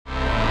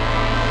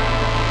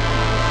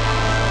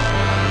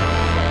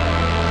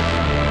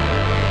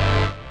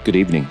Good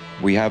evening.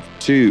 We have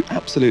two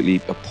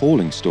absolutely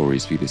appalling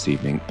stories for you this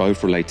evening,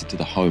 both related to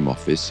the Home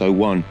Office. So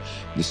one,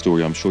 the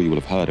story I'm sure you will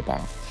have heard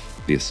about,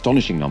 the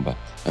astonishing number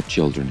of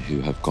children who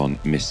have gone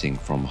missing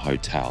from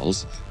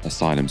hotels,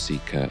 asylum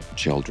seeker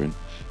children.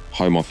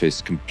 Home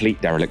Office,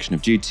 complete dereliction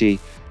of duty.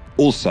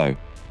 Also,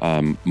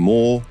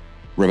 more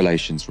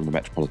revelations from the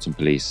Metropolitan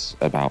Police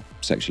about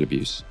sexual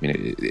abuse. I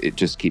mean, it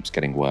just keeps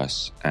getting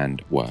worse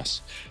and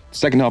worse. The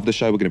second half of the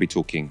show, we're going to be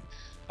talking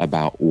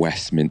about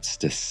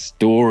Westminster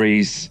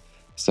stories.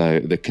 So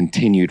the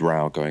continued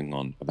row going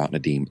on about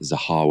Nadhim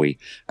Zahawi.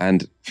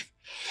 And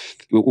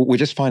we're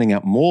just finding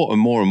out more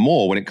and more and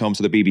more when it comes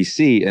to the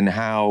BBC and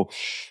how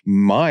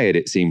mired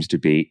it seems to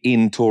be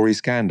in Tory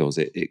scandals.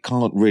 It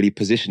can't really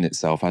position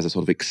itself as a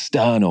sort of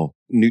external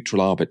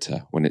neutral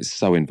arbiter when it's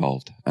so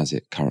involved as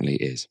it currently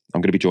is.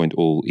 I'm going to be joined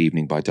all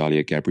evening by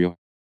Dalia Gabriel.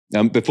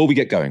 Before we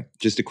get going,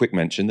 just a quick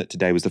mention that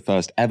today was the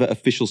first ever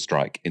official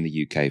strike in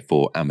the UK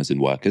for Amazon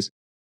workers.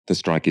 The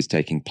strike is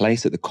taking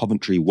place at the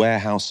Coventry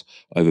warehouse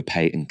over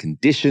pay and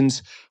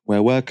conditions,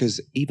 where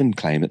workers even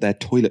claim that their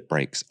toilet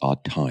breaks are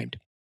timed.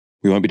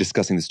 We won't be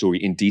discussing the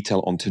story in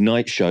detail on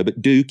tonight's show,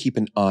 but do keep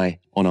an eye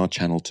on our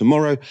channel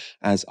tomorrow,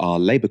 as our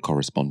Labour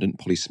correspondent,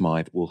 Polly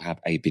Smythe, will have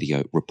a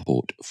video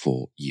report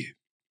for you.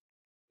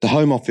 The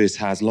Home Office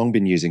has long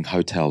been using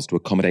hotels to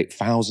accommodate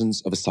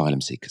thousands of asylum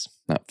seekers.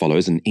 That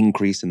follows an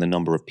increase in the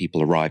number of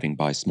people arriving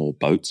by small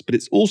boats, but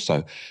it's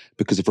also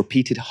because of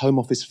repeated Home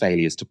Office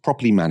failures to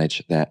properly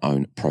manage their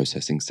own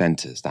processing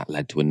centres. That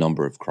led to a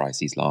number of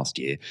crises last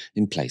year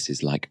in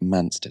places like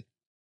Manston.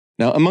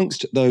 Now,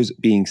 amongst those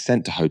being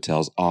sent to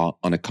hotels are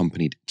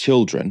unaccompanied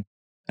children,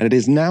 and it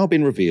has now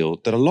been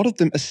revealed that a lot of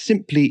them are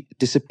simply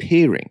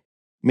disappearing.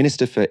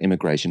 Minister for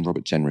Immigration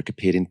Robert Jenrick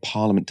appeared in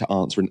Parliament to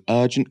answer an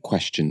urgent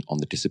question on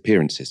the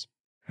disappearances.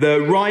 The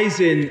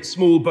rise in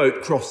small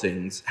boat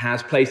crossings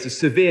has placed a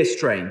severe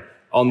strain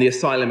on the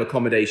asylum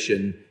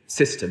accommodation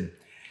system.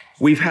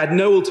 We've had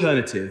no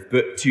alternative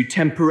but to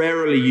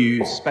temporarily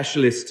use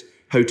specialist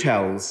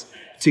hotels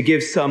to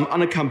give some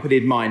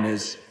unaccompanied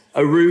minors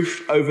a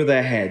roof over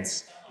their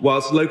heads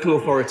whilst local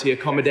authority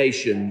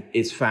accommodation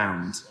is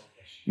found.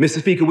 Mr.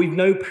 Speaker, we've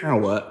no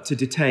power to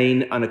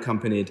detain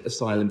unaccompanied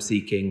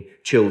asylum-seeking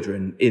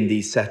children in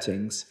these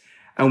settings,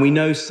 and we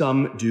know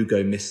some do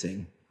go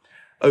missing.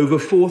 Over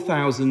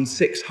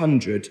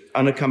 4,600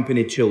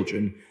 unaccompanied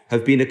children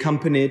have been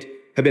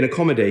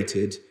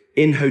accommodated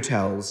in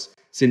hotels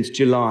since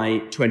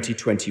July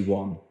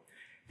 2021.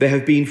 There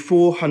have been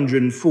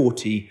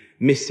 440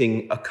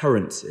 missing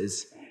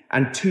occurrences,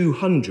 and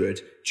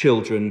 200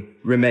 children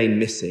remain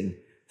missing,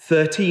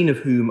 13 of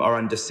whom are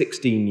under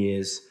 16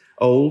 years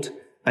old,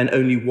 and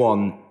only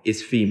one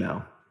is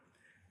female.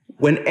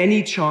 When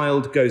any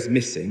child goes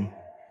missing,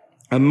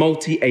 a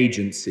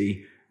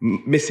multi-agency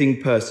missing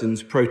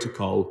persons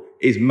protocol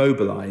is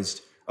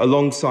mobilized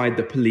alongside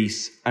the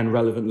police and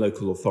relevant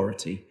local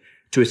authority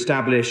to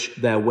establish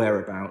their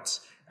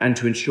whereabouts and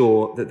to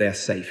ensure that they're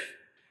safe.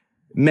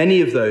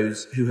 Many of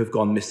those who have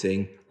gone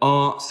missing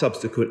are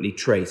subsequently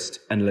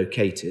traced and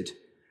located.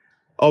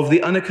 Of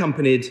the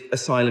unaccompanied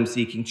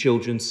asylum-seeking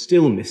children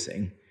still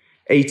missing,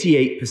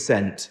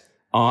 88%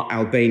 are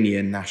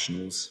Albanian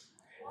nationals.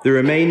 The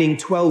remaining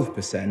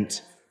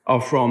 12%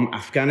 are from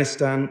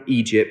Afghanistan,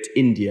 Egypt,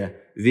 India,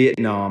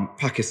 Vietnam,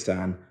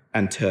 Pakistan,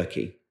 and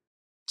Turkey.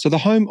 So the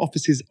Home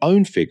Office's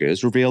own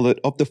figures reveal that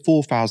of the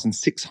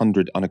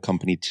 4,600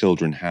 unaccompanied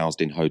children housed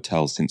in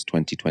hotels since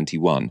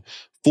 2021,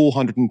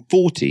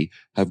 440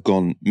 have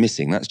gone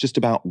missing. That's just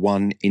about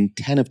 1 in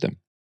 10 of them.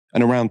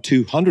 And around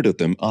 200 of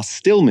them are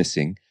still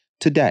missing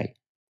today.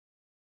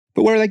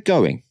 But where are they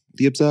going?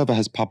 The Observer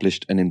has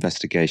published an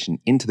investigation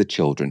into the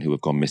children who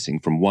have gone missing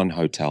from one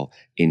hotel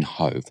in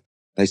Hove.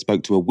 They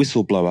spoke to a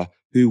whistleblower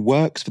who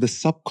works for the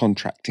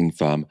subcontracting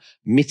firm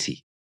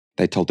Mitty.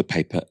 They told the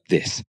paper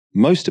this: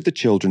 most of the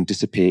children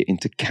disappear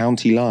into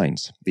county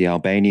lines. The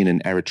Albanian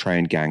and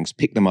Eritrean gangs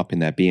pick them up in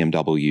their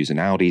BMWs and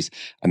Audis,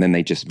 and then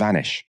they just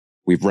vanish.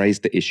 We've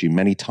raised the issue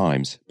many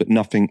times, but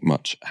nothing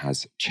much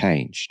has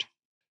changed.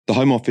 The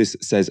Home Office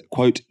says,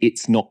 quote,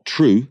 it's not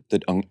true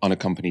that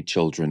unaccompanied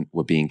children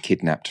were being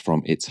kidnapped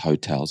from its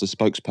hotels. A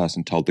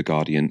spokesperson told The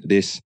Guardian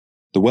this: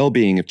 the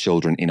well-being of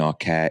children in our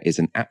care is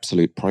an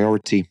absolute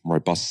priority.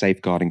 Robust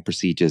safeguarding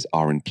procedures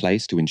are in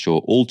place to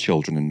ensure all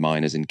children and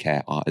minors in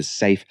care are as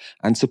safe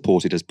and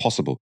supported as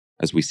possible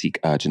as we seek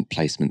urgent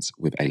placements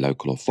with a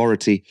local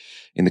authority.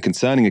 In the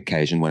concerning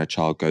occasion when a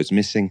child goes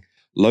missing,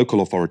 local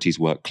authorities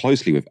work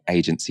closely with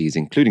agencies,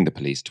 including the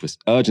police, to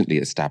urgently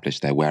establish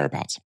their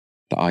whereabouts.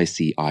 The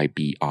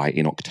ICIBI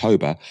in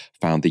October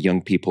found the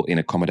young people in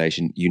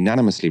accommodation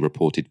unanimously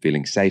reported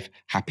feeling safe,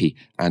 happy,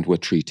 and were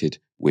treated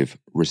with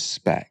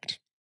respect.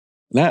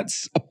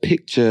 That's a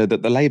picture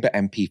that the Labour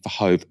MP for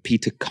Hove,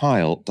 Peter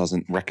Kyle,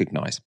 doesn't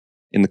recognise.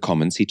 In the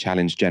Commons, he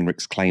challenged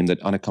Jenrick's claim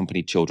that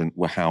unaccompanied children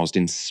were housed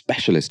in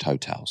specialist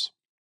hotels.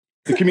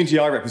 The community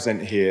I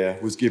represent here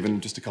was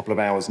given just a couple of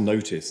hours'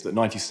 notice that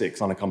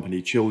 96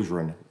 unaccompanied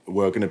children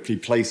were going to be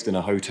placed in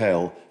a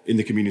hotel in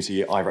the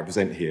community I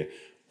represent here.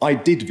 I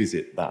did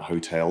visit that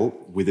hotel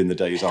within the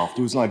days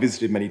afterwards, and I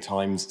visited many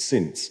times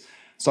since.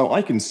 So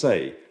I can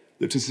say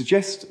that to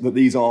suggest that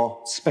these are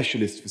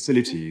specialist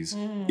facilities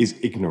is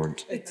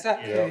ignorant.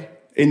 Exactly. Yeah.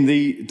 In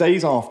the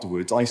days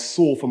afterwards, I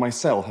saw for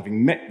myself,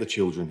 having met the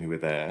children who were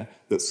there,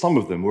 that some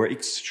of them were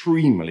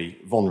extremely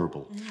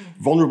vulnerable.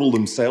 Vulnerable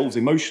themselves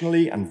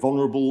emotionally, and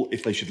vulnerable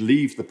if they should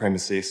leave the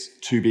premises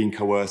to being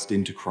coerced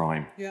into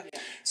crime. Yeah.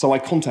 So I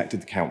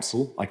contacted the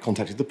council, I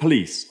contacted the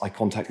police, I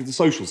contacted the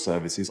social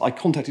services, I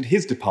contacted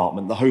his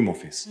department, the Home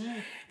Office.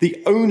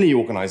 The only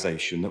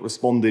organisation that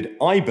responded,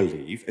 I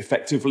believe,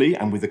 effectively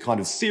and with the kind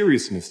of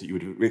seriousness that you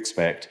would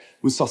expect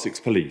was Sussex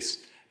Police.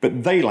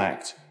 But they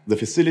lacked the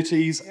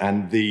facilities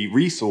and the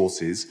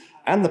resources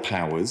and the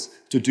powers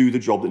to do the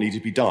job that needed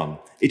to be done.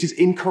 It is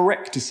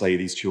incorrect to say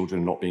these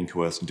children are not being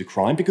coerced into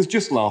crime, because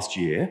just last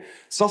year,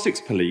 Sussex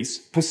Police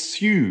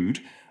pursued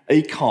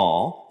a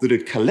car that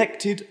had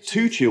collected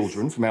 2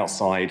 children from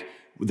outside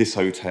this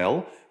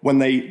hotel. When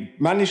they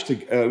managed to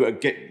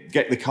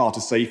get the car to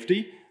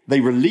safety,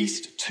 they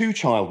released 2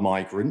 child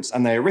migrants,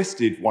 and they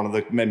arrested one of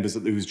the members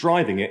who was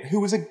driving it, who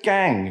was a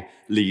gang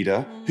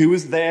leader who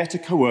was there to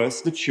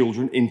coerce the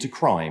children into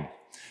crime.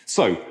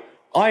 So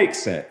I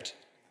accept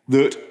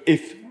that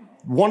if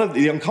one of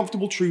the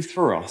uncomfortable truth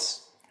for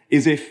us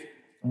is if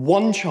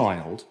one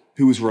child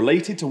who was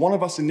related to one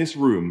of us in this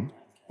room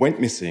went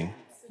missing,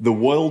 the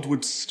world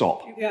would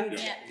stop. Yeah.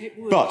 It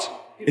would. But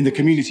in the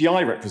community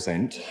I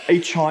represent, a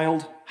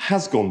child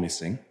has gone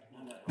missing,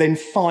 then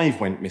 5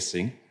 went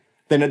missing,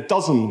 then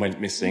 12 went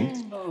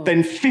missing,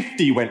 then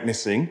 50 went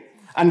missing,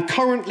 and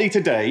currently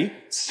today,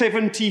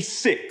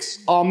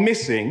 76 are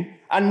missing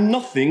and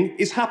nothing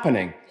is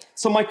happening.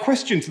 So my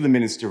question to the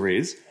Minister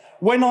is,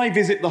 when I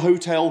visit the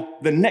hotel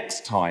the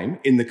next time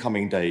in the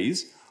coming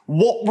days,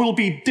 what will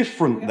be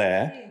different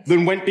there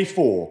than went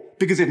before?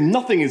 Because if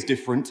nothing is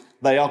different,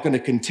 they are going to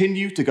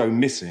continue to go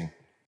missing.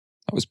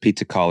 That was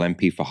Peter Carl,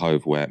 MP for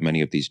Hove, where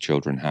many of these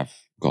children have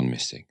gone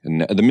missing.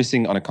 And the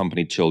missing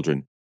unaccompanied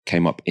children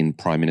came up in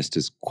Prime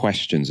Minister's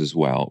questions as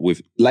well,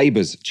 with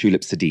Labour's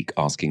Tulip Siddiq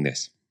asking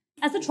this.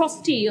 As a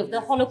trustee of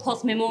the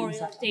Holocaust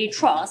Memorial Day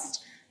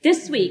Trust,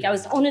 this week I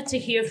was honoured to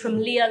hear from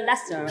Leah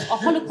Lesser, a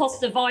Holocaust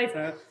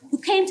survivor who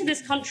came to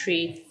this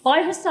country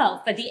by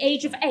herself at the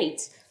age of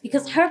 8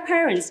 because her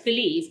parents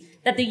believed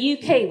that the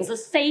UK was a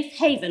safe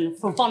haven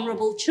for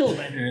vulnerable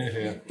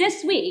children.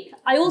 This week,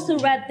 I also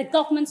read the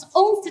government's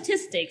own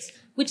statistics,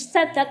 which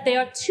said that there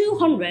are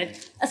 200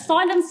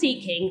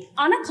 asylum-seeking,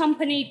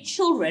 unaccompanied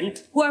children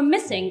who are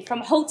missing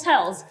from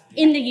hotels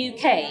in the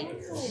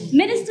UK.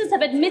 Ministers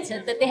have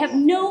admitted that they have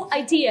no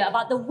idea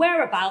about the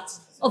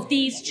whereabouts of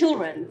these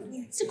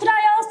children. So could I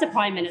ask the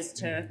Prime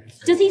Minister,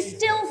 does he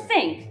still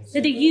think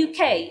that the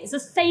UK is a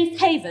safe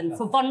haven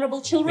for vulnerable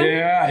children?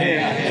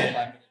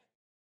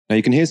 Now,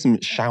 you can hear some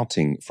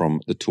shouting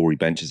from the Tory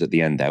benches at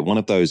the end there. One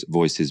of those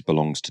voices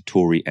belongs to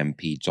Tory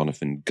MP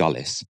Jonathan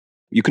Gullis.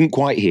 You couldn't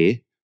quite hear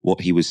what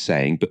he was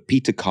saying, but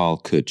Peter Carl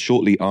could.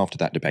 Shortly after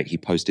that debate, he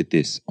posted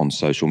this on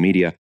social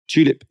media.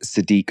 Tulip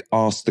Siddiq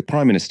asked the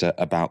Prime Minister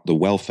about the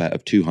welfare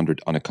of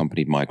 200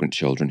 unaccompanied migrant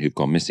children who've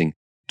gone missing.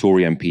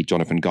 Tory MP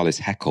Jonathan Gullis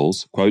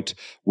heckles, quote,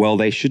 "Well,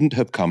 they shouldn't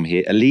have come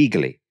here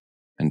illegally."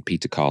 And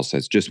Peter Carl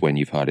says, just when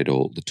you've heard it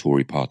all, the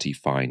Tory party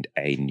find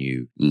a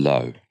new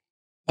low.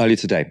 Earlier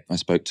today, I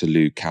spoke to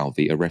Lou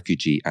Calvi, a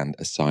refugee and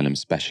asylum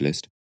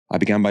specialist. I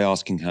began by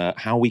asking her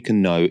how we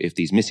can know if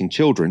these missing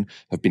children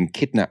have been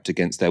kidnapped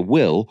against their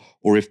will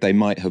or if they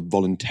might have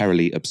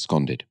voluntarily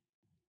absconded.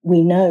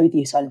 We know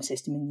the asylum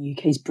system in the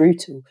UK is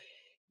brutal.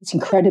 It's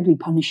incredibly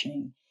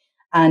punishing.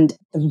 And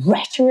the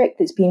rhetoric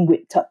that's being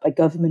whipped up by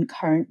government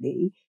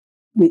currently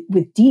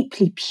with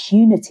deeply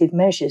punitive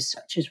measures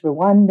such as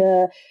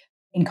Rwanda,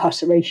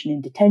 incarceration in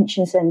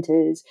detention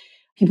centres,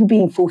 people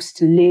being forced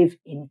to live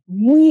in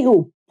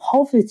real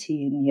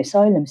poverty in the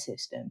asylum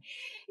system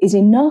is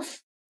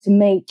enough to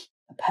make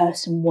a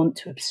person want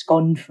to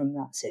abscond from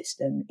that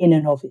system in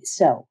and of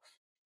itself.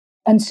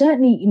 And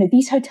certainly,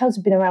 these hotels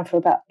have been around for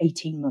about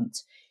 18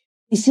 months.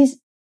 This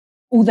is,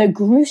 although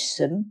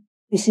gruesome,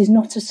 this is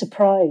not a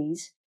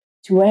surprise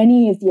to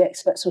any of the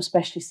experts or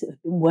specialists that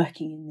have been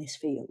working in this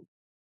field.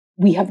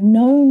 We have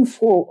known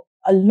for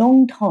a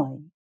long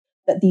time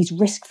that these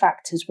risk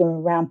factors were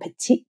around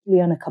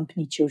particularly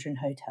unaccompanied children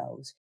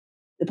hotels.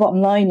 The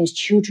bottom line is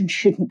children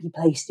shouldn't be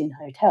placed in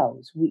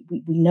hotels. We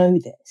know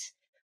this.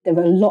 There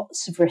are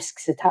lots of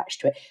risks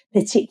attached to it,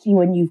 particularly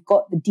when you've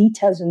got the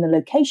details and the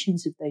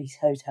locations of those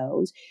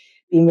hotels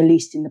being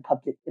released in the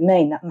public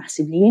domain. That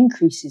massively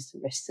increases the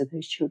risks of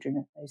those children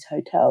at those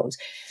hotels.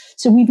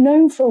 So we've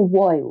known for a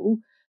while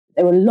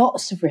there were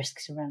lots of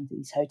risks around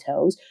these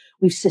hotels.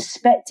 We've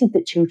suspected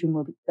that children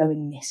were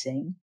going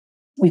missing.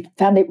 We've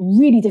found it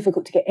really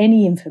difficult to get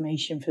any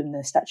information from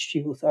the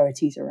statutory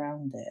authorities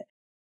around it.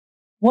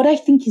 What I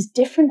think is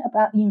different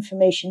about the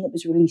information that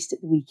was released at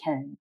the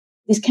weekend,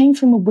 this came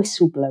from a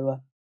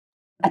whistleblower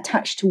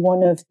attached to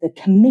one of the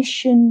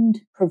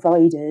commissioned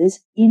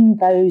providers in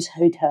those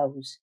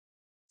hotels.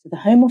 So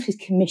the Home Office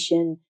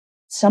commissioned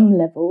some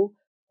level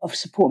of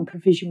support and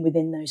provision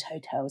within those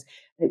hotels.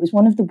 And it was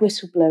one of the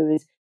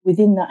whistleblowers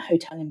within that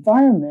hotel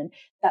environment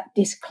that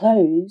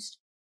disclosed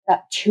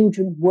that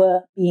children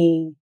were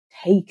being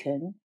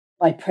taken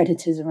by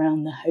predators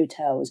around the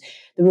hotels.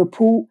 The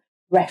report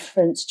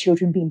referenced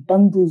children being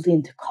bundled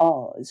into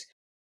cars.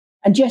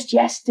 And just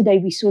yesterday,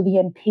 we saw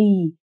the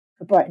MP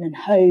for Brighton and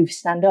Hove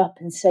stand up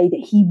and say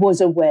that he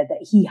was aware,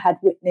 that he had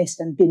witnessed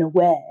and been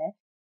aware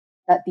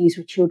that these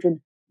were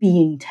children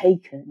being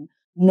taken,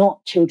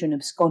 not children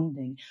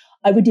absconding.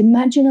 I would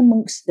imagine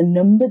amongst the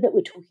number that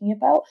we're talking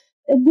about,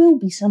 there will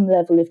be some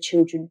level of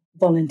children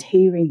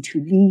volunteering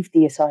to leave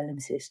the asylum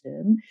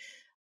system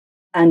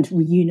and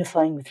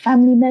reunifying with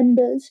family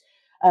members.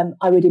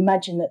 I would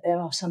imagine that there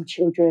are some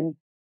children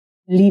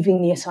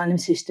leaving the asylum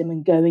system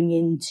and going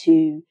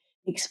into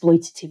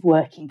exploitative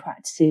working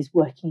practices,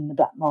 working in the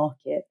black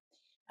market.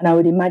 And I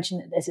would imagine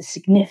that there's a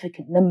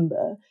significant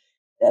number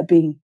that are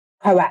being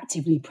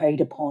proactively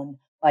preyed upon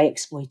by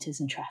exploiters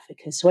and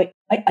traffickers. So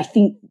I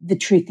think the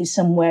truth is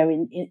somewhere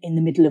in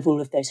the middle of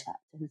all of those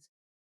factors.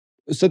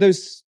 So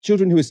those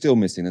children who are still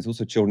missing, there's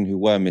also children who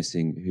were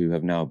missing who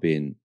have now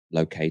been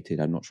located.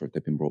 I'm not sure if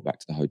they've been brought back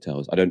to the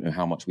hotels. I don't know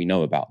how much we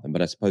know about them,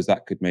 but I suppose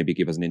that could maybe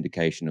give us an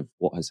indication of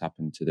what has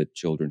happened to the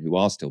children who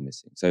are still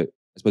missing. So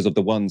I suppose of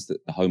the ones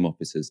that the Home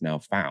Office has now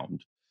found,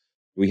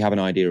 do we have an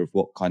idea of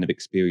what kind of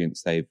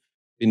experience they've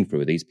been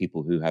through? Are these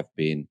people who have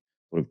been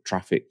sort of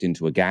trafficked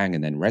into a gang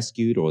and then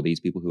rescued, or are these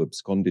people who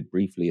absconded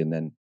briefly and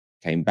then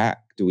came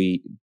back? Do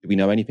we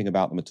know anything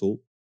about them at all?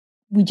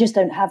 We just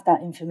don't have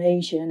that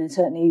information, and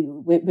certainly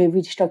we're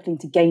really struggling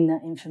to gain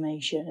that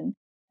information.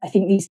 I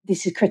think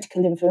this is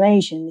critical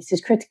information. This is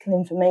critical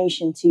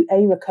information to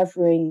A,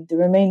 recovering the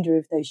remainder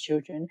of those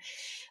children,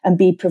 and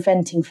B,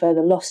 preventing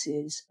further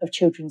losses of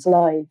children's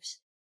lives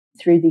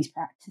through these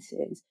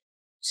practices.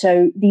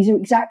 So these are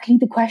exactly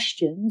the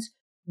questions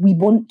we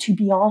want to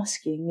be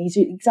asking. These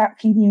are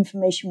exactly the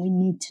information we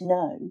need to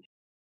know.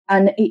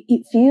 And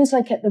it feels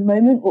like at the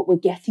moment what we're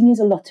getting is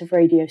a lot of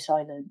radio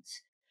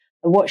silence.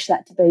 I watched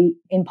that debate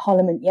in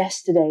Parliament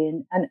yesterday,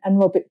 and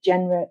Robert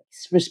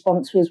Jenrick's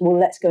response was, well,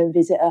 let's go and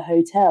visit a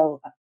hotel.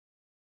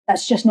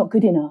 That's just not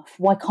good enough.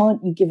 Why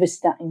can't you give us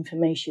that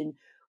information?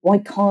 Why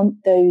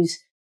can't those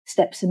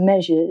steps and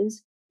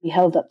measures be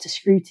held up to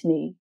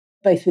scrutiny,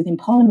 both within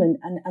Parliament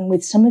and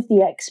with some of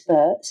the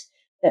experts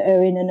that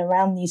are in and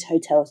around these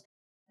hotels?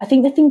 I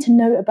think the thing to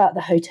note about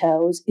the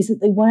hotels is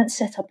that they weren't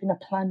set up in a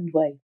planned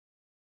way.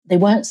 They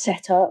weren't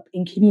set up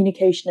in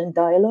communication and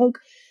dialogue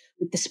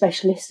with the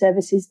specialist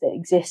services that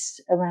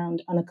exist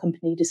around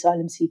unaccompanied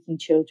asylum-seeking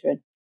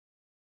children.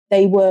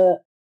 They were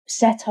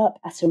set up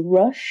at a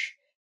rush.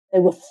 They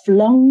were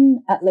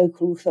flung at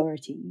local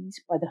authorities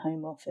by the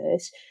Home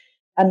Office.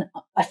 And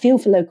I feel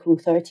for local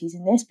authorities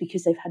in this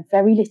because they've had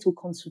very little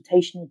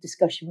consultation or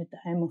discussion with the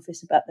Home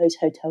Office about those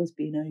hotels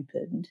being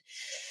opened.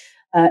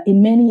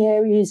 In many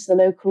areas, the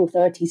local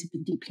authorities have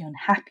been deeply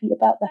unhappy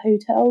about the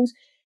hotels.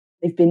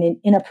 They've been in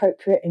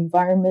inappropriate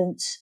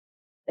environments.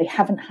 They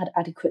haven't had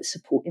adequate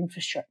support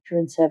infrastructure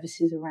and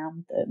services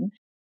around them.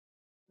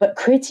 But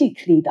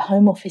critically, the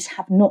Home Office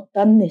have not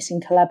done this in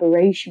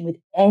collaboration with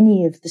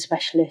any of the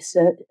specialist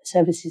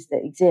services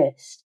that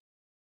exist.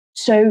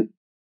 So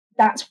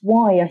that's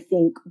why I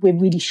think we're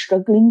really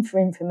struggling for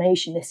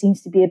information. There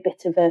seems to be a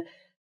bit of a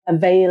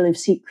veil of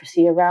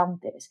secrecy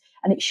around this,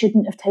 and it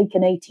shouldn't have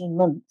taken 18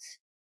 months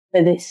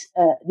for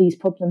these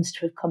problems to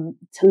have come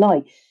to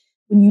light.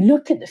 When you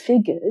look at the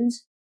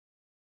figures,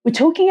 we're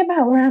talking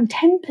about around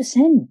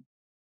 10%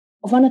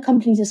 of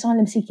unaccompanied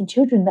asylum-seeking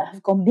children that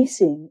have gone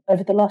missing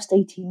over the last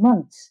 18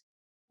 months.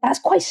 That's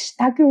quite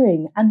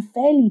staggering and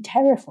fairly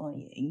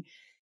terrifying.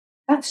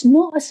 That's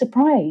not a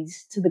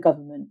surprise to the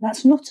government.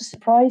 That's not a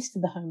surprise to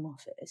the Home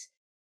Office.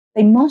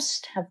 They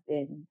must have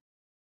been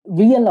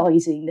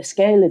realising the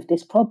scale of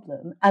this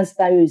problem as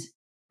those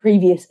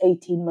previous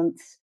 18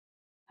 months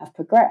have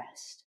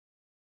progressed.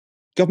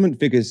 Government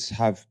figures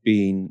have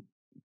been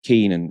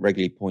keen and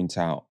regularly point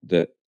out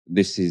that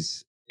this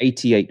is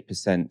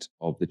 88%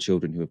 of the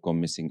children who have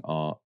gone missing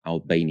are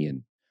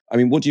Albanian. I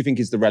mean, what do you think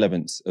is the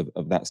relevance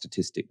of that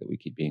statistic that we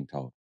keep being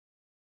told?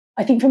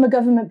 I think from a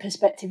government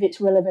perspective, it's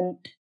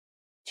relevant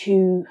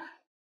to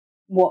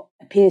what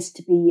appears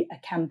to be a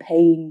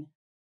campaign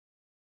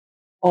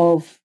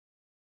of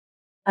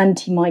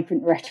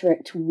anti-migrant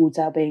rhetoric towards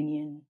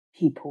Albanian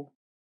people.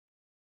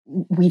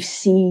 We've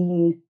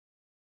seen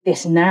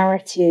this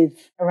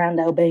narrative around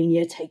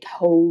Albania take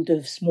hold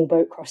of small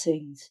boat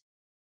crossings.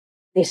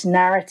 This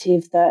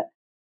narrative that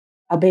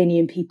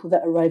Albanian people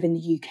that arrive in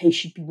the UK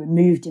should be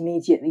removed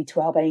immediately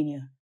to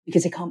Albania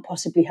because they can't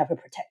possibly have a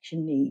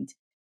protection need.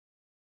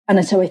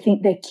 And so I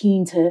think they're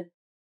keen to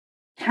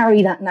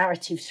carry that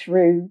narrative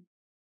through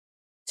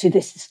to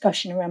this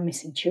discussion around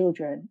missing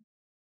children.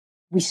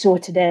 We saw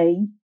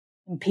today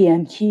in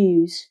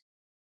PMQs,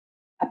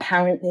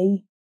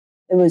 apparently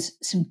there was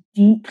some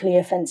deeply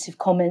offensive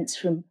comments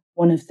from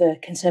one of the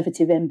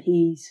Conservative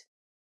MPs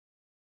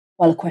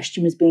while a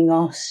question was being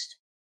asked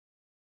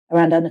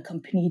around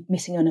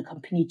missing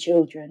unaccompanied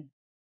children.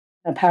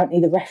 And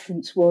apparently the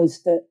reference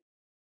was that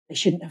they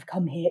shouldn't have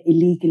come here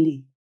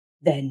illegally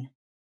then.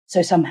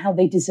 So somehow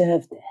they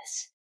deserve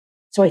this.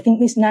 So I think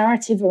this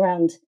narrative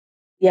around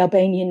the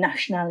Albanian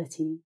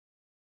nationality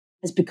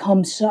has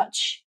become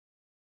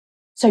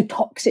so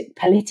toxic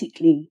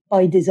politically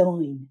by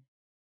design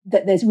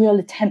that there's real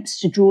attempts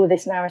to draw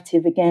this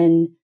narrative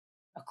again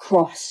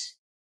across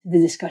the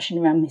discussion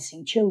around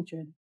missing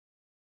children.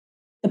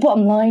 The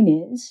bottom line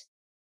is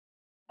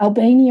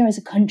Albania as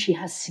a country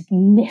has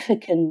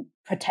significant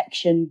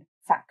protection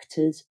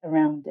factors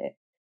around it.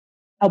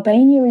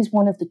 Albania is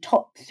one of the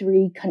top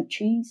 3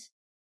 countries,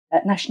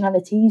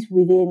 nationalities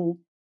within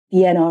the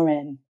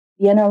NRM.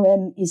 The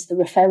NRM is the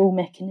referral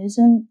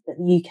mechanism that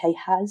the UK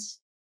has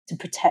to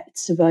protect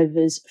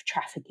survivors of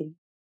trafficking.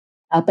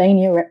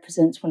 Albania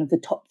represents one of the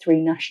top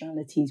 3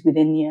 nationalities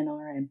within the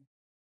NRM.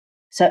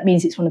 So that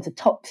means it's one of the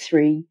top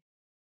 3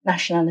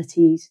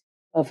 nationalities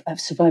of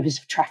survivors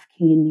of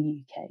trafficking in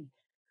the UK.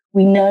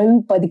 We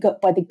know by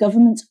the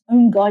government's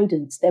own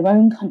guidance, their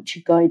own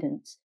country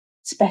guidance,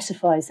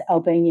 specifies that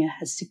Albania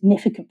has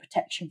significant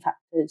protection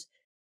factors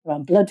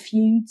around blood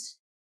feuds.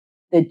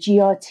 The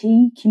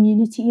GRT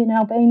community in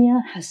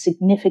Albania has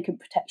significant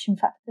protection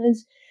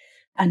factors,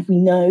 and we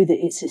know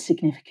that it's a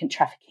significant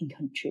trafficking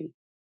country.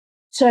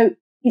 So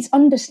it's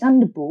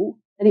understandable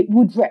that it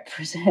would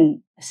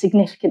represent a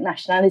significant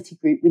nationality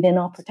group within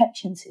our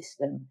protection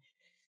system.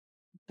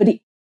 But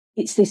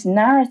it's this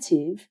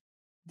narrative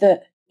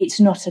that it's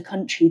not a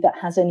country that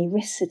has any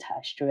risks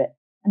attached to it.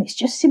 And it's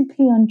just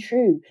simply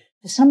untrue.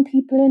 For some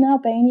people in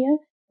Albania,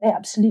 they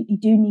absolutely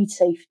do need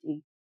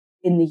safety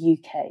in the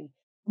UK.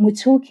 And we're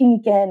talking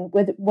again,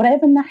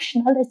 whatever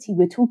nationality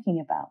we're talking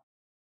about,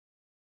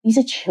 these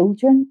are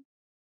children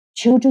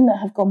that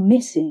have gone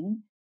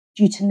missing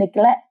due to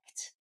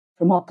neglect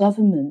from our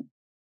government,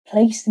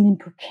 place them in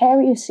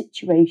precarious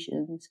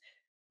situations,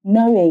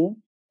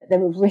 knowing that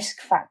there are risk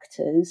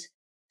factors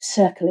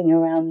circling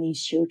around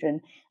these children.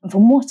 And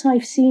from what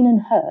I've seen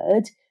and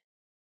heard,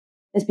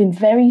 there's been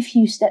very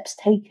few steps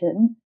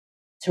taken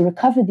to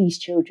recover these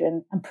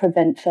children and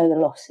prevent further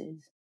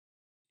losses.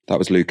 That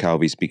was Lou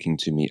Calvi speaking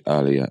to me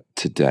earlier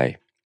today.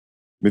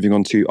 Moving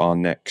on to our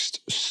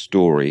next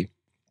story.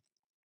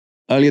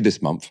 Earlier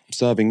this month,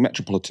 serving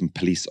Metropolitan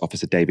Police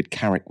Officer David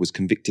Carrick was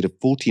convicted of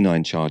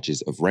 49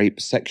 charges of rape,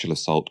 sexual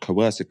assault,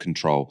 coercive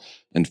control,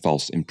 and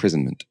false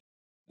imprisonment.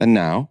 And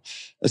now,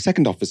 a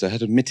second officer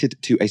had admitted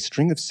to a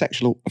string of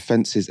sexual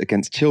offences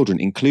against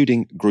children,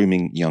 including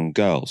grooming young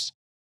girls.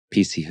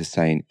 PC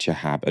Hussein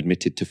Chahab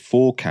admitted to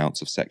 4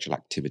 counts of sexual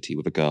activity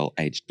with a girl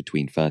aged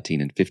between 13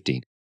 and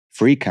 15,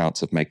 3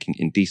 counts of making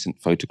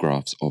indecent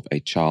photographs of a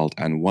child,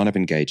 and 1 of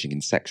engaging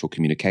in sexual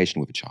communication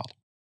with a child.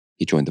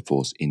 He joined the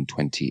force in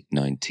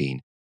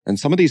 2019. And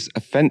some of these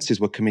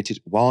offences were committed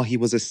while he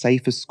was a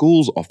Safer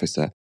Schools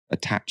officer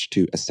attached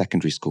to a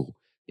secondary school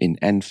in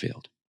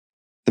Enfield.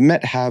 The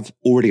Met have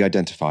already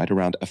identified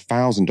around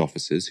 1,000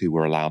 officers who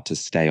were allowed to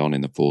stay on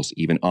in the force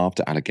even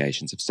after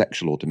allegations of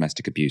sexual or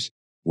domestic abuse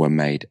were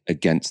made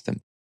against them.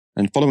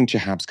 And following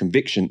Chahab's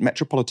conviction,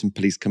 Metropolitan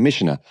Police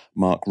Commissioner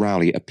Mark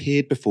Rowley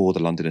appeared before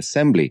the London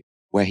Assembly,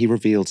 where he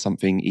revealed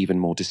something even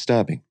more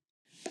disturbing.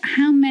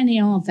 How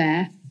many are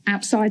there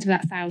outside of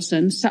that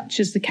 1,000, such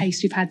as the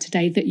case we've had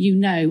today, that you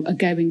know are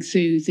going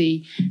through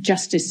the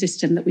justice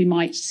system that we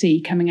might see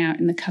coming out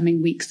in the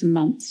coming weeks and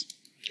months?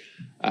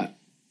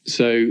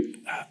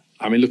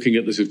 Looking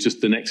at this of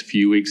just the next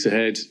few weeks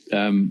ahead,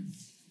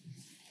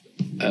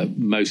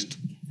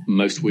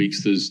 most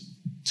weeks there's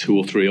 2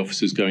 or 3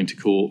 officers going to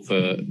court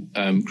for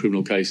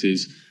criminal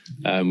cases,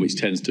 which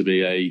tends to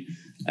be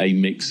a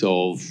mix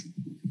of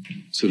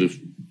sort of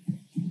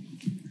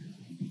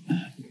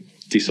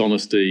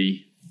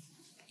dishonesty,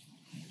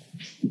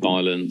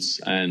 violence,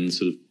 and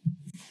sort of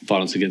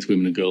violence against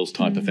women and girls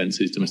type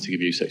offences, domestic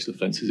abuse, sexual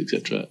offences,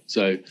 etc.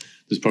 So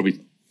there's probably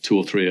 2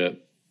 or 3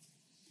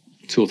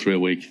 a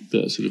week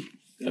that are sort of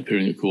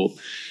appearing at court.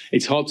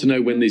 It's hard to know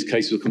when these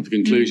cases will come to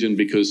conclusion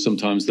because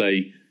sometimes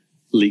they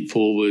leap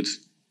forward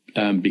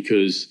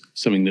because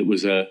something that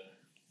was a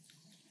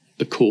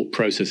court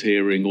process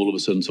hearing, all of a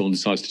sudden someone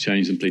decides to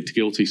change and plead to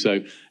guilty.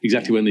 So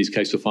exactly when these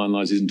cases are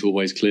finalised isn't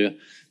always clear.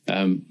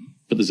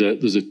 But there's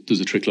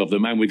a trickle of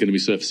them, and we're going to be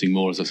surfacing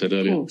more, as I said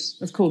earlier.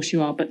 Of course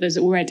you are. But there's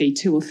already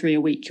 2 or 3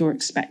 a week you're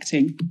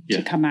expecting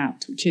to come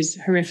out, which is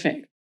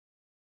horrific.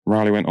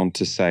 Rowley went on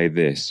to say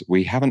this: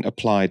 "We haven't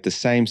applied the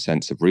same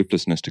sense of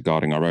ruthlessness to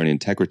guarding our own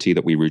integrity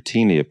that we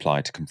routinely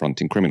apply to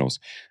confronting criminals,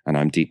 and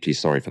I'm deeply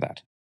sorry for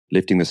that.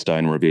 Lifting the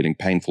stone and revealing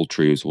painful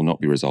truths will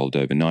not be resolved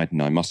overnight,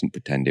 and I mustn't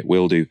pretend it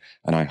will do,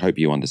 and I hope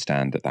you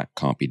understand that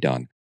can't be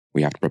done.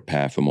 We have to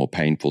prepare for more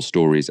painful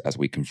stories as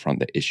we confront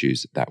the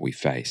issues that we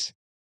face."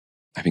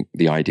 I think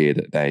the idea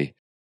that they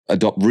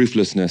adopt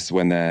ruthlessness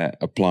when they're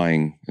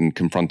applying and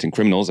confronting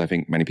criminals, I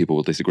think many people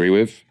will disagree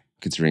with,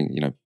 considering,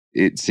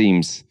 it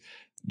seems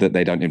that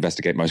they don't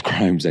investigate most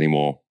crimes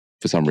anymore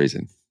for some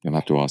reason. You'll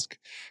have to ask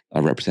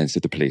a representative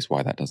of the police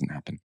why that doesn't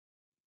happen.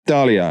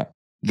 Dalia,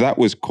 that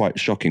was quite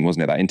shocking,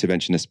 wasn't it? That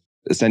interventionist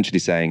essentially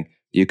saying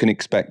you can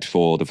expect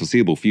for the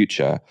foreseeable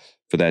future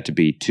for there to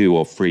be 2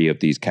 or 3 of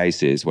these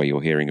cases where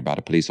you're hearing about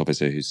a police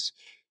officer who's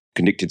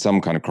convicted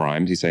some kind of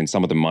crimes. He's saying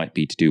some of them might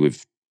be to do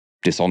with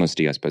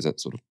dishonesty. I suppose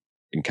that's sort of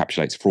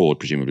encapsulates fraud,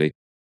 presumably,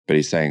 but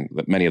he's saying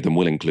that many of them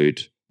will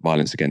include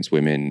violence against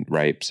women,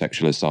 rape,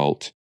 sexual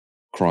assault,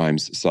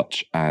 crimes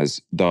such as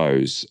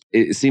those.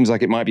 It seems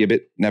like it might be a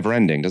bit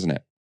never-ending, doesn't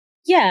it?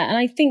 Yeah, and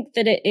I think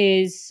that it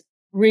is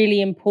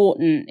really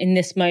important in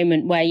this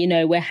moment where, you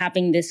know, we're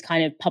having this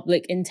kind of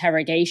public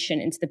interrogation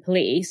into the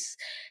police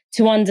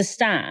to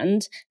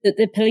understand that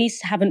the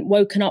police haven't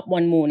woken up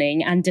one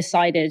morning and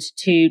decided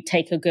to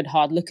take a good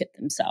hard look at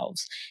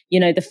themselves. You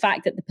know, the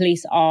fact that the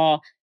police are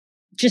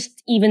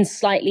just even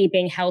slightly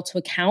being held to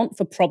account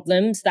for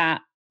problems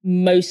that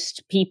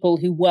most people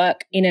who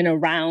work in and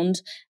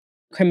around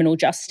criminal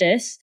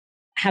justice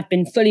have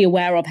been fully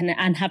aware of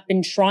and have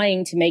been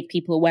trying to make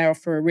people aware of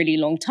for a really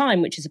long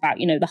time, which is about,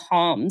 you know, the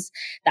harms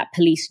that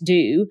police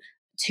do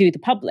to the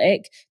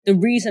public. The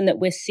reason that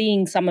we're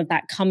seeing some of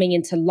that coming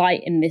into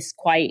light in this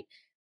quite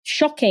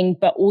shocking,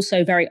 but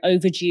also very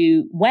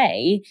overdue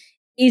way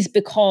is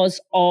because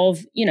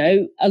of, you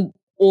know,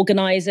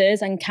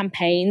 organizers and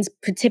campaigns,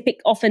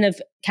 often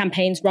of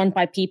campaigns run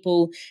by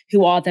people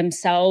who are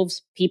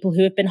themselves people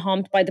who have been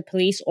harmed by the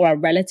police or are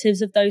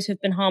relatives of those who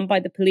have been harmed by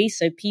the police.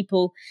 So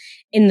people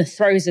in the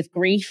throes of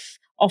grief,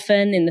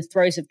 often in the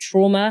throes of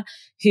trauma,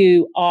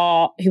 who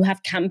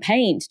have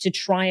campaigned to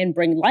try and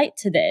bring light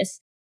to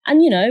this,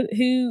 and, you know,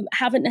 who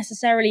haven't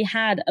necessarily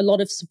had a lot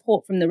of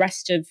support from the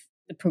rest of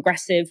the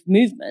progressive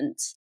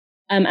movements.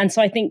 And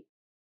so I think,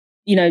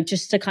 you know,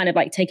 just to kind of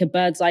like take a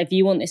bird's eye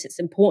view on this, it's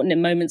important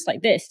in moments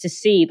like this to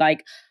see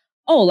like,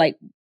 oh, like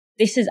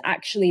this is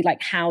actually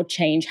like how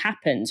change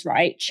happens,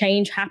 right?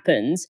 Change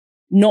happens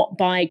not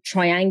by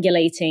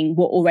triangulating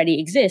what already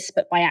exists,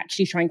 but by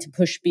actually trying to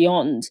push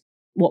beyond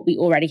what we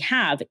already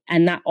have.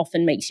 And that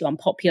often makes you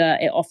unpopular.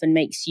 It often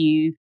makes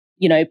you,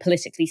 you know,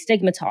 politically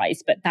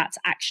stigmatized, but that's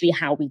actually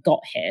how we got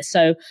here.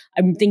 So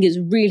I think it's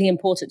really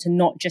important to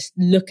not just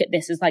look at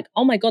this as like,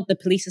 oh my God, the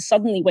police are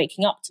suddenly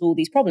waking up to all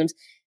these problems.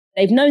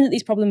 They've known that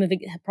these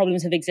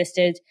problems have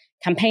existed.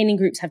 Campaigning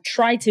groups have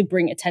tried to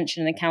bring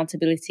attention and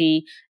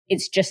accountability.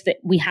 It's just that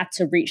we had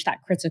to reach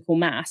that critical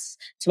mass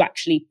to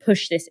actually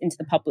push this into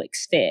the public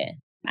sphere.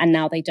 And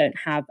now they don't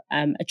have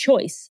a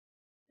choice.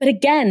 But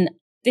again,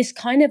 this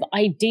kind of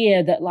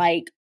idea that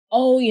like,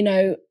 oh, you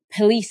know,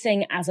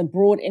 policing as a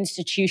broad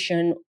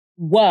institution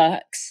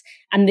works,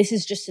 and this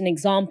is just an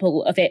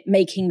example of it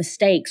making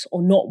mistakes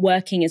or not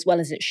working as well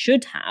as it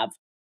should have,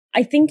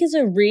 I think is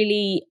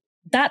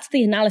that's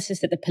the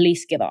analysis that the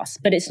police give us,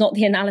 but it's not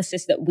the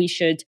analysis that we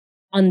should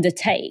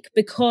undertake,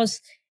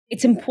 because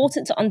it's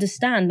important to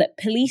understand that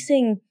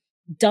policing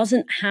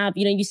doesn't have,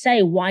 you know, you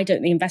say, why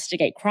don't they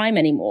investigate crime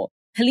anymore?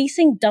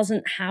 Policing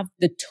doesn't have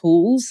the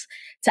tools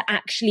to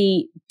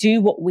actually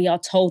do what we are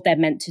told they're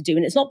meant to do.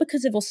 And it's not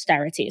because of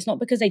austerity. It's not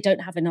because they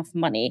don't have enough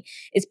money.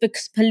 It's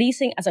because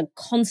policing as a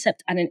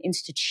concept and an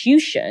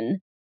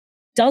institution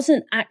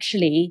doesn't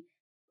actually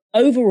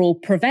overall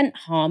prevent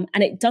harm,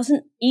 and it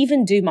doesn't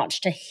even do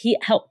much to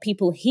help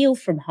people heal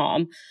from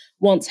harm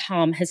once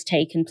harm has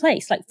taken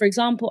place. Like, for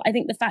example, I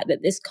think the fact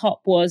that this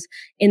cop was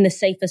in the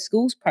Safer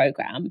Schools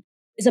program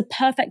is a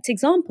perfect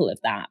example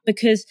of that,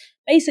 because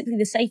basically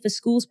the Safer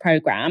Schools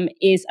program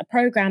is a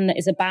program that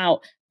is about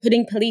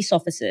putting police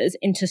officers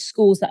into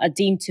schools that are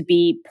deemed to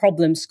be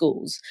problem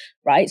schools,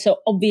 right? So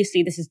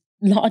obviously this is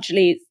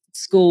largely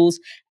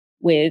schools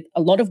with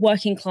a lot of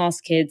working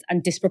class kids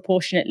and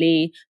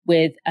disproportionately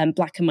with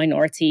Black and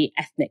minority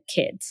ethnic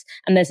kids.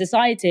 And there's this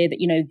idea that,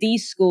 you know,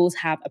 these schools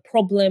have a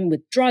problem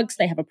with drugs,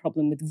 they have a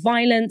problem with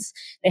violence,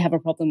 they have a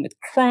problem with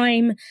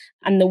crime.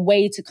 And the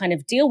way to kind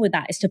of deal with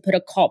that is to put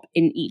a cop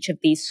in each of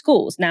these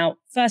schools. Now,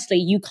 firstly,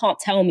 you can't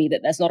tell me that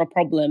there's not a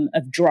problem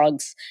of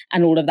drugs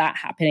and all of that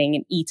happening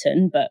in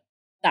Eton, but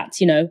that's,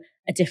 you know,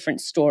 a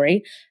different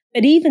story.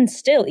 But even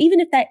still,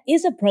 even if there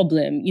is a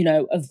problem, you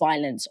know, of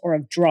violence or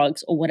of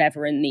drugs or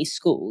whatever in these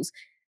schools,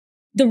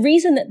 the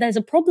reason that there's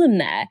a problem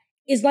there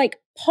is like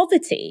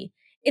poverty.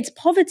 It's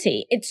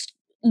poverty. It's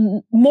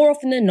more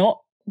often than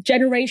not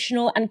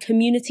generational and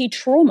community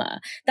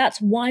trauma. That's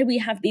why we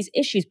have these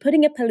issues.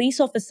 Putting a police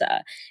officer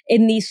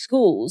in these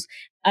schools,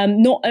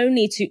 not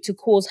only to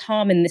cause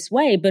harm in this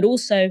way, but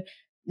also,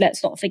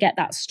 let's not forget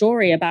that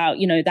story about,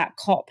 you know, that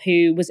cop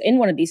who was in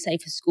one of these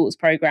Safer Schools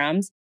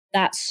programs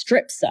that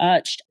strip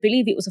searched, I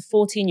believe it was a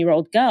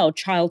 14-year-old girl,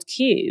 Child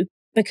Q,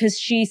 because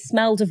she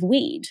smelled of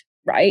weed,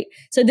 right?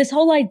 So this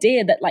whole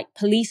idea that like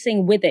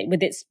policing with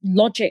its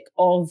logic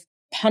of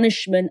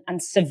punishment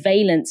and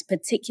surveillance,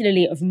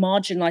 particularly of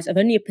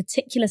only a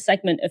particular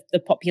segment of the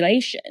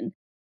population,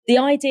 the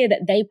idea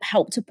that they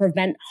help to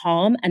prevent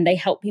harm and they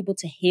help people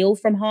to heal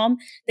from harm,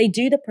 they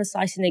do the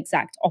precise and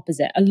exact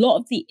opposite. A lot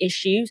of the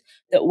issues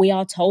that we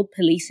are told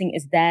policing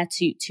is there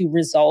to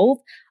resolve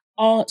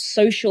are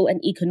social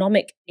and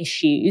economic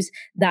issues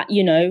that,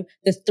 you know,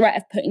 the threat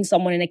of putting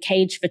someone in a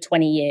cage for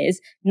 20 years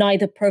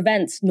neither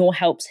prevents nor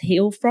helps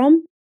heal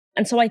from.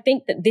 And so I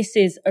think that this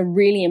is a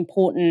really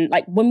important,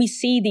 like when we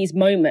see these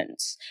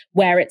moments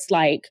where it's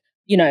like,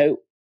 you know,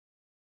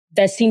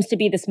 there seems to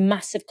be this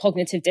massive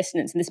cognitive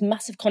dissonance and this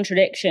massive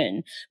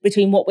contradiction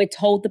between what we're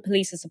told the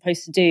police are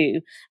supposed to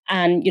do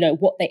and,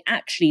 what they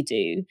actually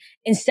do,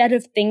 instead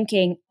of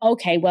thinking,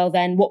 okay, well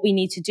then what we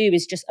need to do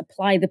is just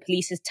apply the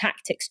police's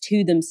tactics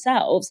to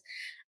themselves.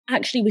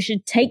 Actually, we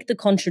should take the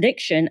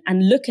contradiction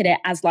and look at it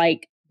as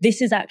like,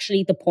 this is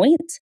actually the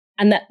point.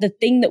 And that the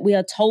thing that we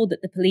are told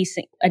that the police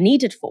are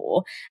needed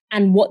for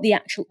and what the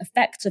actual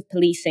effects of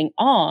policing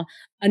are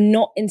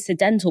not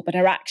incidental, but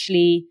are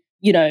actually,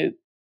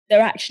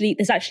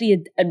 there's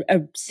actually a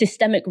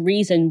systemic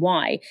reason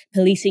why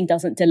policing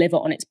doesn't deliver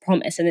on its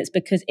promise. And it's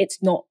because it's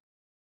not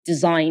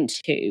designed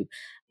to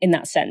in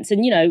that sense.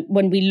 And,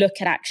 when we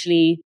look at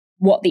actually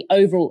what the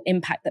overall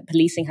impact that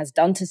policing has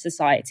done to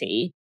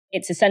society,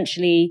 it's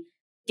essentially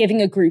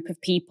giving a group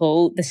of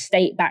people the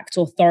state-backed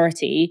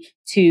authority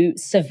to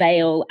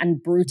surveil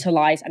and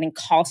brutalize and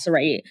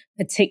incarcerate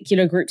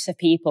particular groups of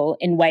people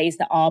in ways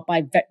that are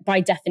by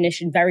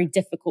definition very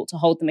difficult to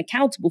hold them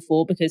accountable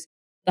for, because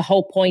the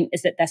whole point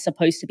is that they're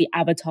supposed to be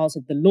avatars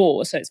of the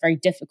law. So it's very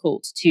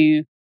difficult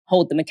to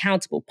hold them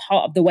accountable.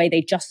 Part of the way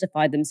they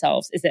justify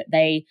themselves is that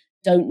they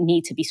don't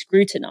need to be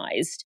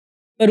scrutinized.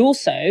 But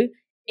also,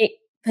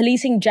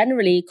 policing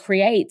generally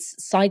creates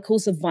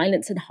cycles of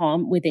violence and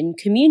harm within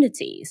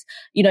communities.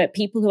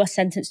 People who are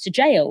sentenced to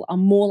jail are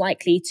more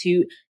likely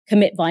to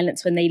commit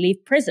violence when they leave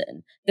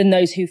prison than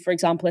those who, for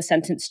example, are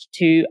sentenced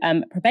to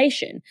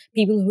probation.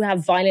 People who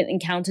have violent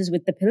encounters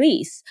with the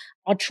police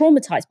are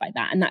traumatized by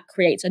that, and that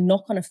creates a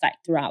knock-on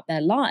effect throughout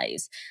their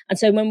lives. And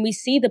so when we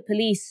see the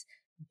police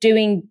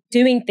doing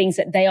things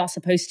that they are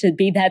supposed to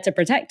be there to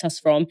protect us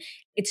from,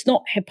 it's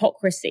not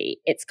hypocrisy.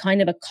 It's kind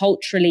of a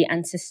culturally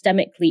and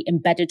systemically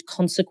embedded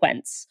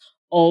consequence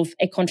of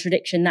a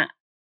contradiction that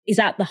is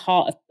at the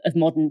heart of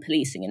modern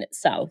policing in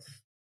itself.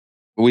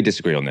 We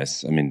disagree on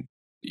this. I mean,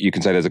 you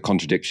can say there's a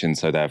contradiction,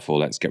 so therefore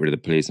let's get rid of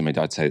the police. I mean,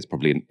 I'd say it's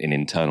probably an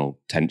internal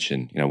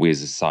tension. We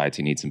as a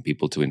society need some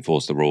people to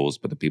enforce the rules,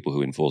 but the people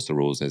who enforce the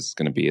rules, there's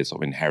going to be a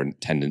sort of inherent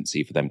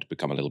tendency for them to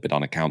become a little bit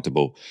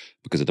unaccountable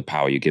because of the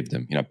power you give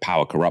them.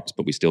 Power corrupts,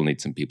 but we still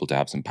need some people to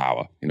have some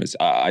power.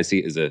 I see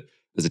it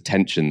as a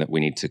tension that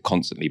we need to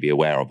constantly be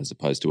aware of, as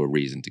opposed to a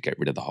reason to get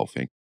rid of the whole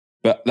thing.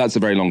 But that's a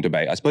very long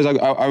debate. I suppose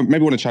I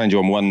maybe want to challenge you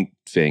on one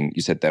thing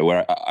you said there,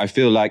 where I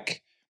feel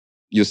like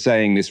you're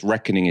saying this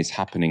reckoning is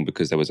happening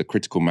because there was a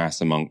critical mass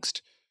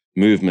amongst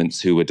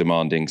movements who were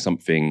demanding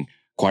something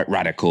quite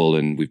radical,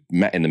 and we've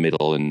met in the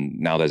middle, and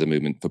now there's a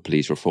movement for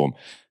police reform.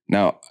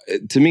 Now,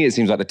 to me, it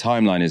seems like the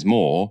timeline is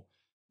more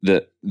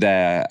that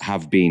there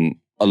have been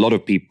a lot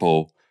of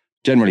people,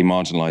 generally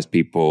marginalized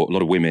people, a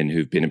lot of women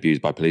who've been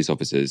abused by police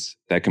officers.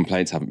 Their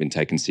complaints haven't been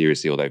taken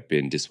seriously, or they've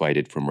been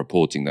dissuaded from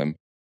reporting them.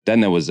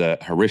 Then there was a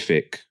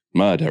horrific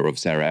murder of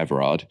Sarah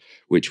Everard,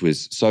 which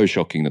was so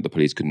shocking that the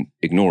police couldn't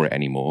ignore it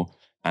anymore.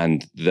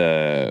 And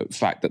the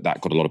fact that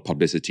got a lot of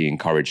publicity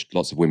encouraged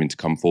lots of women to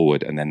come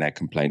forward, and then their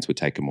complaints were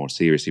taken more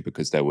seriously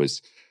because there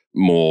was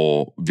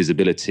more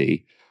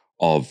visibility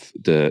of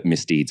the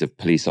misdeeds of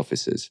police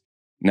officers.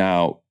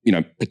 Now,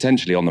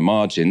 potentially on the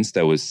margins,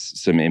 there was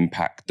some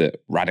impact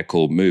that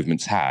radical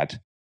movements had,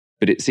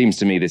 but it seems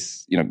to me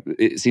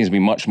it seems to me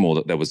much more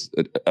that there was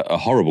a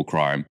horrible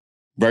crime.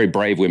 Very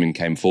brave women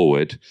came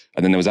forward,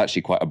 and then there was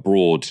actually quite a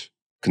broad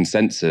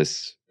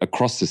consensus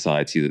across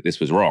society that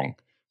this was wrong.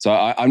 So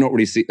I'm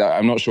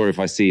not sure if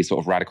I see sort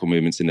of radical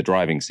movements in the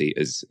driving seat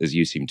as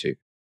you seem to.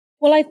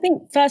 Well, I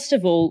think, first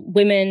of all,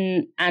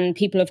 women and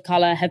people of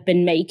color have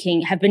been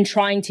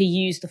trying to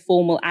use the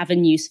formal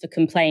avenues for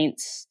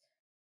complaints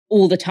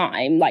all the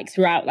time,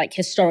 throughout,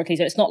 historically.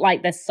 So it's not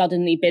like there's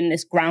suddenly been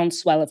this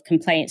groundswell of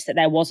complaints that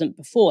there wasn't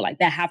before.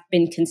 There have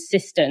been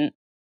consistent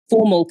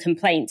formal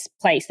complaints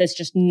placed. There's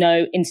just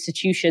no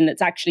institution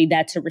that's actually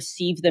there to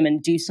receive them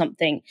and do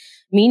something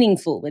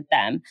meaningful with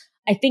them.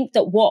 I think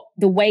that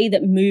the way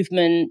that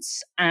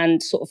movements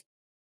and sort of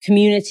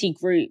community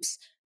groups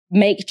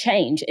make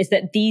change is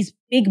that these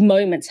big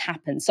moments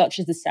happen, such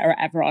as the Sarah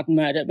Everard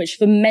murder, which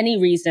for many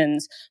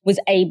reasons was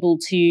able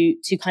to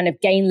kind of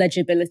gain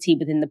legibility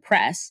within the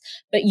press.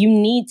 But you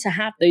need to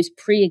have those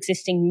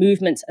pre-existing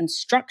movements and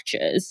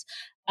structures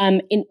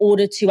in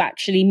order to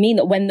actually mean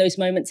that when those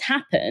moments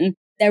happen,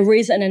 there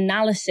is an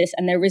analysis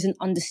and there is an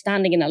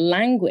understanding and a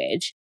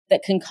language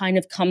that can kind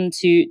of come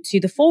to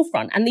the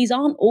forefront. And these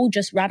aren't all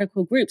just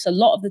radical groups. A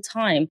lot of the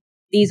time,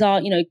 these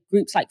are,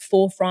 groups like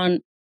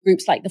Forefront,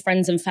 groups like the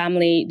Friends and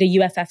Family, the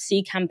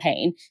UFFC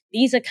campaign.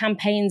 These are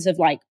campaigns of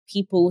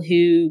people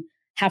who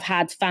have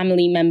had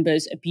family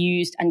members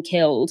abused and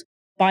killed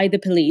by the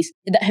police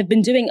that have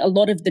been doing a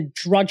lot of the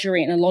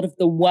drudgery and a lot of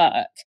the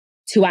work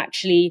to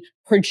actually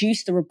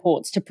produce the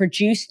reports, to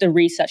produce the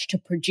research, to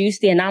produce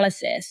the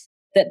analysis,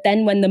 that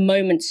then when the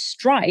moment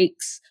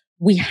strikes,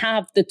 we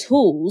have the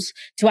tools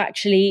to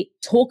actually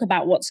talk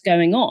about what's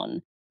going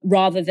on,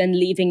 rather than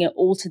leaving it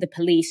all to the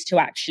police to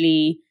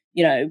actually,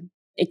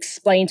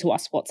 explain to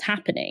us what's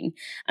happening.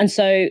 And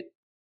so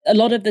a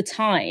lot of the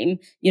time,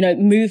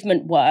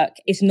 movement work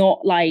is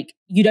not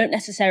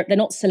they're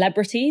not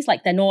celebrities,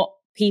 they're not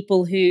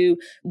people who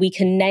we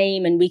can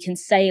name and we can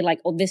say like,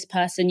 oh, this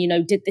person,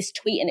 did this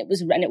tweet and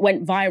it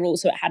went viral,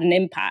 so it had an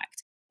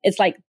impact. It's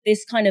like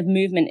this kind of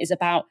movement is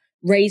about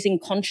raising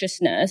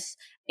consciousness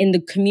in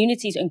the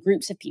communities and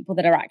groups of people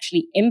that are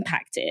actually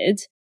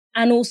impacted,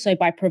 and also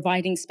by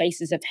providing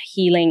spaces of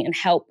healing and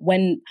help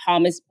when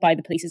harm by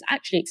the police is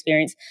actually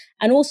experienced,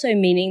 and also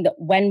meaning that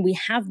when we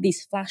have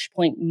these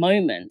flashpoint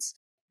moments,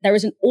 there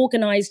is an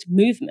organized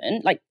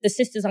movement, like the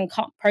Sisters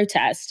Uncut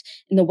protest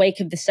in the wake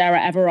of the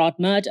Sarah Everard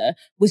murder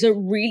was a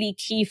really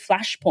key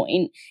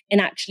flashpoint in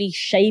actually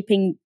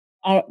shaping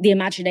the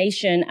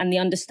imagination and the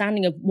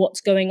understanding of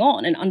what's going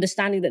on, and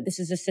understanding that this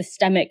is a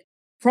systemic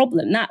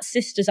problem. That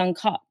Sisters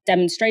Uncut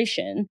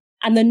demonstration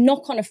and the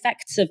knock-on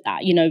effects of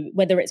that,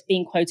 whether it's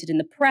being quoted in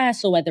the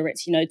press or whether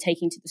it's,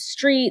 taking to the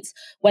streets,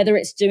 whether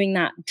it's doing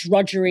that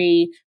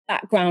drudgery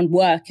background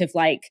work of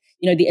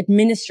the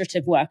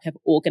administrative work of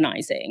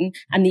organizing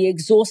and the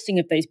exhausting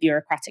of those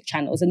bureaucratic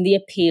channels and the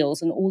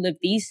appeals and all of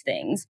these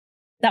things.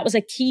 That was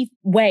a key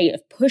way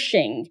of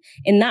pushing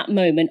in that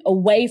moment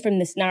away from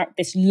this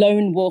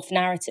lone wolf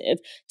narrative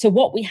to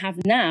what we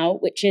have now,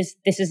 which is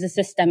this is a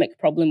systemic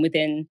problem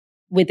within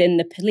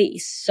the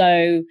police.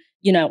 So,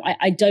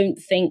 I don't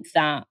think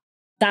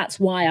that's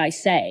why I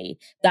say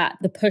that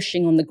the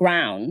pushing on the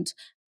ground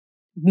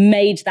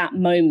made that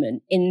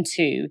moment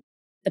into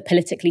the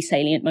politically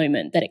salient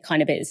moment that it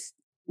kind of is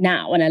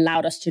now, and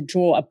allowed us to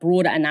draw a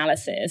broader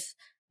analysis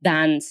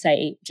than,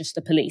 say, just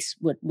the police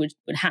would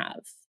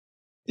have.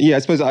 Yeah, I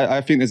suppose I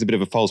think there's a bit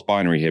of a false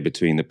binary here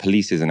between the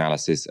police's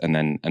analysis and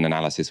then an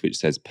analysis which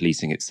says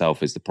policing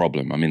itself is the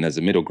problem. I mean, there's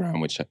a middle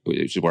ground, which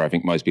is where I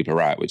think most people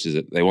are at, which is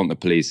that they want the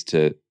police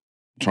to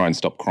try and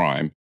stop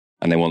crime,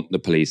 and they want the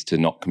police to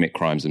not commit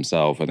crimes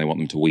themselves, and they want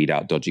them to weed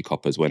out dodgy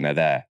coppers when they're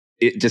there.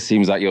 It just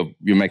seems like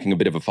you're making a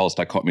bit of a false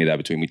dichotomy there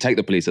between we take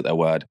the police at their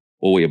word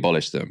or we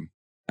abolish them.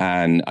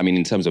 And I mean,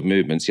 in terms of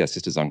movements, yes,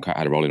 Sisters Uncut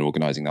had a role in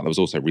organising that. There was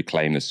also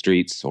Reclaim the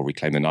Streets or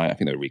Reclaim the Night. I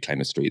think they were Reclaim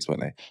the Streets,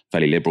 weren't they?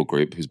 Fairly liberal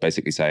group who's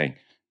basically saying,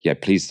 yeah,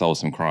 please solve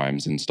some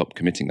crimes and stop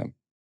committing them.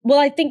 Well,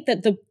 I think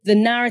that the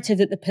narrative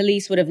that the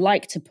police would have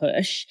liked to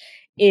push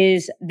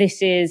is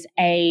this is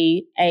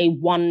a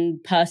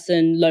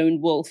one-person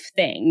lone wolf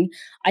thing.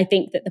 I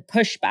think that the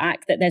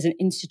pushback that there's an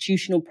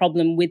institutional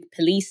problem with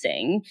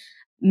policing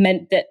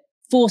meant that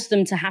forced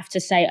them to have to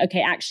say,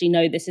 okay, actually,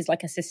 no, this is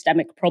like a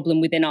systemic problem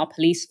within our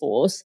police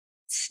force,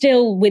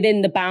 still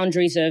within the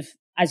boundaries of,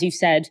 as you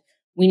said,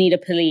 we need a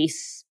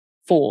police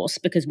force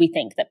because we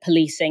think that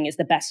policing is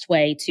the best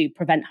way to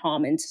prevent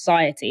harm in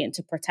society and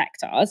to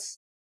protect us.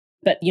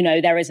 But,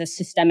 there is a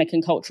systemic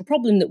and cultural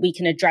problem that we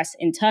can address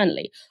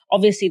internally.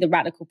 Obviously, the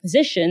radical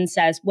position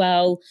says,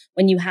 well,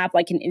 when you have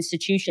like an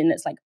institution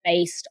that's like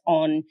based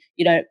on,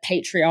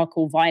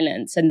 patriarchal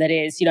violence and that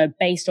is,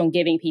 based on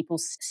giving people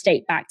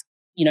state-backed,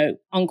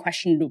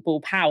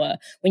 unquestionable power,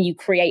 when you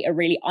create a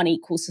really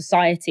unequal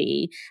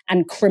society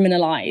and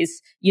criminalize,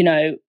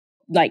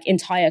 like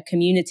entire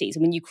communities,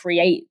 when you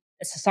create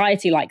a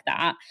society like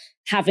that,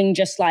 having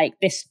just like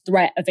this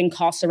threat of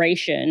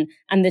incarceration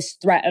and this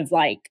threat of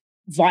like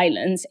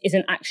violence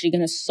isn't actually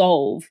going to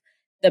solve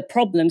the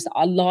problems that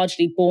are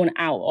largely born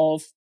out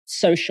of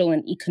social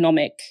and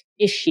economic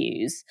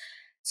issues.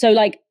 So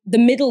like the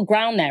middle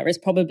ground there is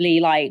probably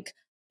like,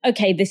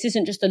 okay, this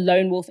isn't just a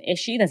lone wolf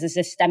issue. There's a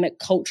systemic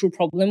cultural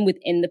problem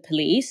within the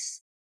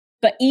police.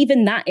 But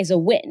even that is a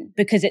win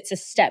because it's a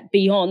step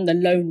beyond the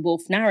lone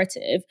wolf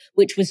narrative,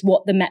 which was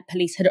what the Met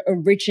Police had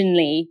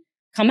originally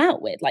come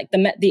out with. Like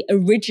the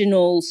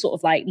original sort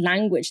of like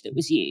language that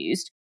was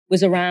used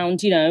was around,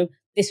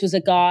 this was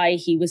a guy,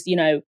 he was,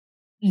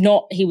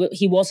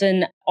 he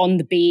wasn't on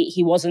the beat.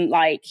 He wasn't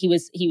like, he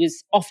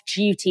was off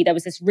duty. There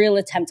was this real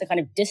attempt to kind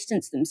of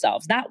distance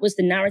themselves. That was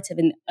the narrative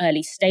in the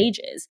early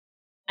stages.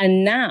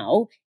 And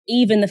now,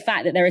 even the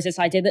fact that there is this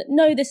idea that,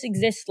 no, this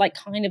exists like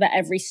kind of at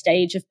every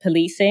stage of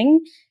policing,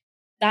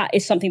 that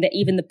is something that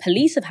even the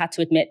police have had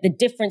to admit. The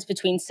difference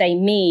between, say,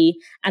 me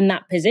and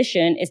that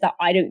position is that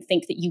I don't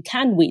think that you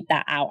can weed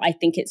that out. I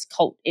think it's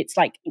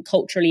like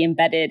culturally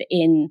embedded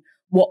in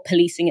what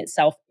policing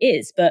itself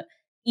is. But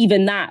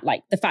even that,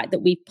 like the fact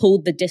that we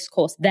pulled the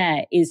discourse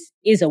there is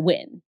a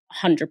win,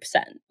 100%.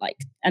 Like,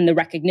 and the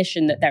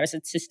recognition that there is a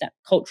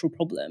cultural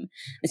problem,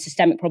 a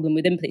systemic problem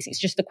within policing. It's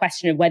just the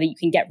question of whether you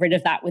can get rid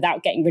of that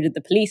without getting rid of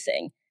the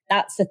policing.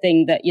 That's the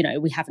thing that,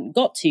 we haven't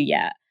got to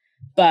yet.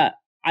 But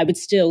I would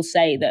still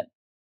say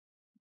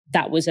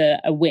that was a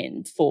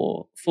win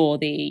for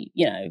the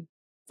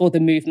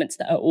movements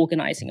that are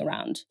organizing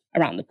around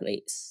the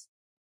police.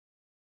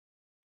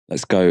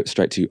 Let's go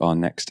straight to our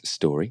next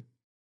story.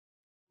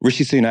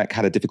 Rishi Sunak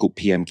had a difficult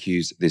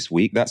PMQs this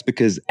week. That's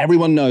because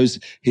everyone knows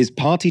his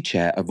party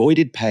chair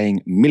avoided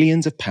paying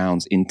millions of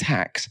pounds in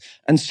tax,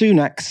 and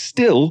Sunak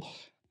still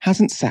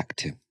hasn't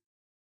sacked him.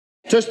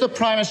 Does the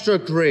Prime Minister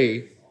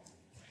agree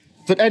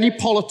that any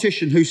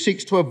politician who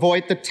seeks to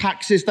avoid the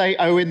taxes they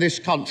owe in this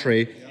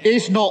country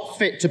is not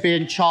fit to be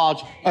in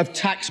charge of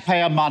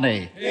taxpayer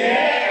money?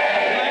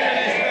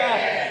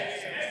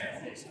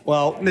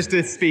 Well,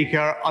 Mr.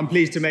 Speaker, I'm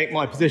pleased to make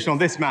my position on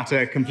this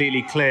matter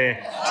completely clear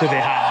to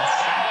the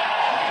House.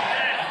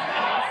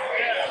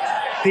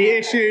 the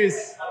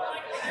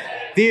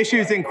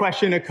issues in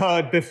question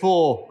occurred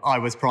before I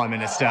was Prime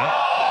Minister.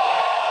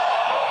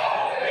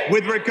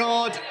 With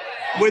regard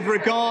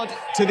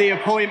to the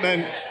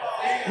appointment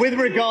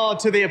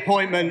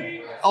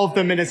of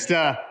the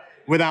Minister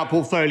without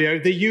portfolio,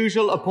 the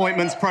usual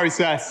appointments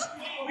process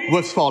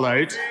was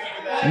followed.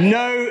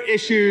 No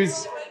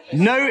issues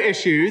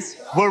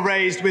were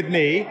raised with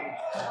me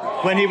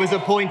when he was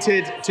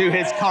appointed to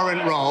his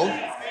current role.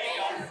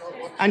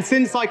 And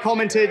since I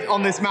commented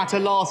on this matter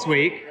last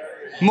week,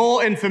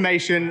 more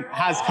information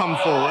has come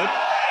forward.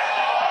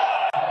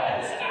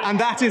 And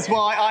that is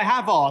why I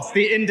have asked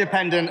the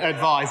independent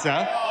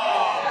advisor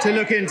to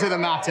look into the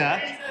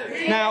matter.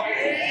 Now,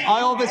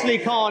 I obviously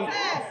can't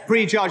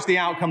prejudge the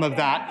outcome of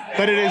that,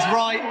 but it is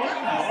right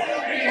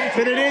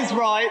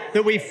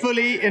that we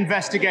fully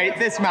investigate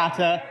this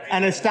matter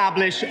and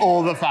establish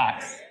all the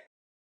facts.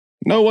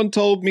 No one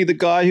told me the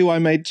guy who I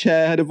made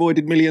chair had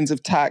avoided millions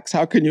of tax.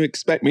 How can you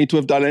expect me to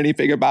have done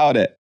anything about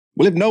it?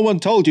 Well, if no one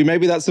told you,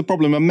 maybe that's the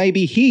problem. And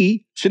maybe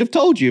he should have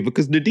told you,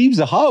 because Nadeem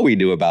Zahawi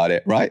knew about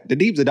it, right?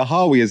 Nadeem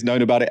Zahawi has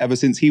known about it ever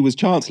since he was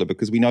Chancellor,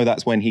 because we know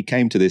that's when he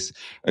came to this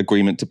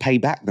agreement to pay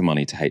back the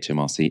money to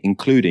HMRC,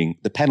 including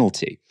the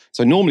penalty.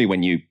 So normally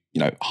when you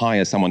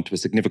hire someone to a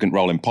significant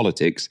role in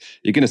politics,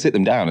 you're going to sit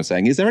them down and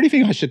saying, is there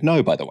anything I should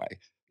know, by the way?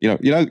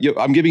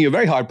 I'm giving you a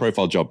very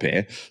high-profile job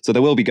here, so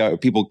there will be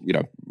people,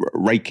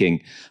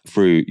 raking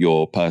through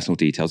your personal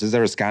details. Is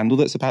there a scandal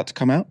that's about to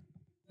come out?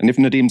 And if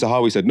Nadeem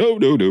Zahawi said, no,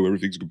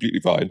 everything's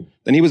completely fine,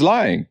 then he was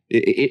lying.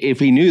 If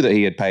he knew that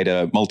he had paid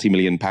a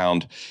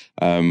multi-million-pound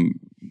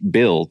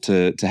bill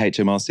to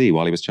HMRC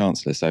while he was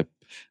Chancellor. So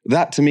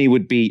that, to me,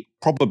 would be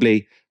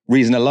probably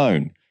reason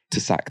alone to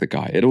sack the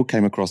guy. It all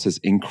came across as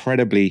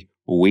incredibly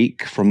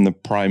weak from the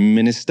Prime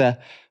Minister.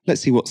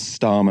 Let's see what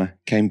Starmer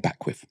came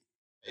back with.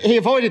 He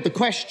avoided the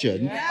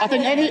question. I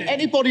think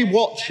anybody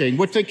watching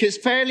would think it's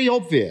fairly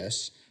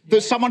obvious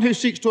that someone who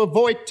seeks to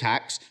avoid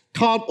tax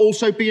can't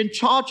also be in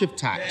charge of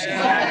tax.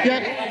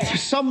 Yet, for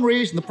some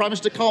reason, the Prime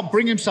Minister can't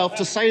bring himself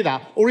to say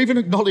that or even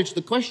acknowledge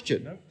the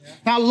question.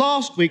 Now,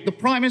 last week, the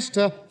Prime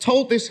Minister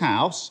told this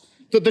House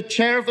that the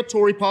chair of the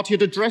Tory party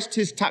had addressed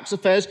his tax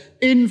affairs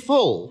in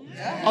full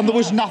and there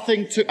was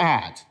nothing to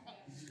add.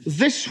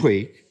 This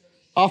week,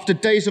 after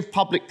days of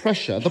public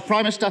pressure, the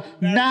Prime Minister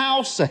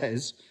now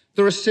says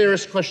there are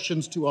serious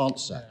questions to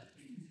answer.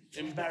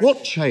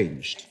 What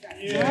changed?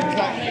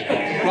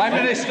 Prime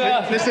Minister.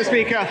 Mr.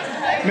 Speaker,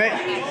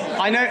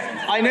 I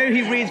know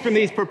he reads from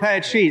these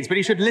prepared sheets, but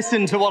he should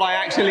listen to what I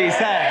actually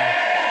say.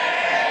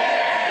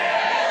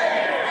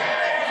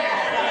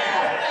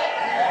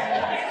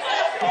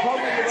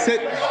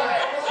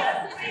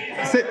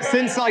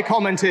 Since I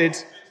commented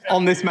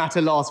on this matter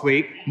last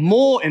week,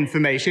 more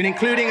information,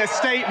 including a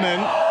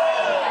statement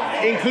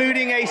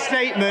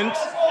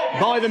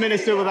by the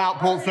Minister without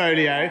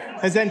portfolio,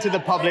 has entered the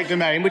public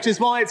domain, which is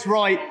why it's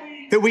right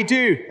that we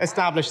do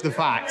establish the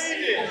facts.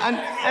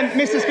 And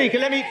Mr. Speaker,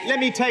 let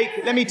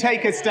me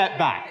take a step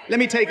back.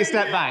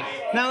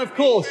 Now, of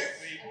course,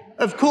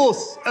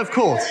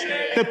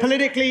 the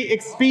politically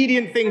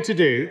expedient thing to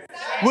do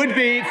would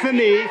be for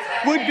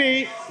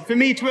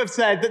me to have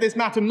said that this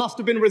matter must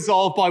have been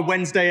resolved by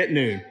Wednesday at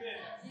noon.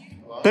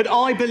 But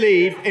I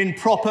believe in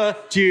proper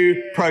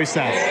due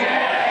process.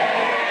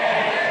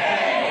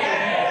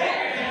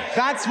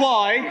 That's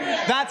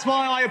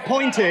why I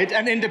appointed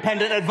an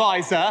independent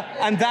advisor,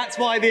 and that's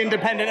why the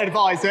independent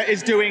advisor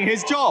is doing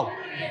his job.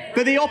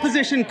 But the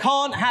opposition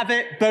can't have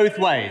it both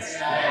ways.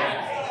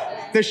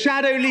 The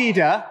shadow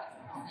leader,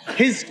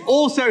 his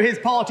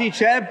party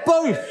chair,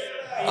 both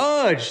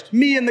urged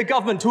me and the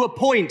government to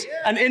appoint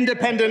an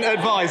independent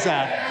advisor.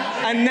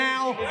 And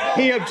now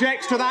he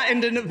objects to that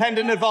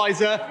independent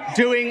advisor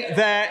doing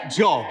their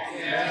job.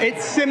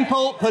 It's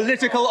simple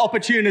political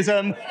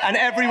opportunism, and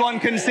everyone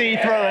can see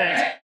through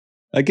it.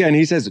 Again,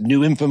 he says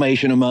new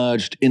information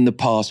emerged in the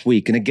past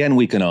week. And again,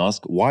 we can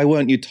ask, why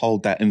weren't you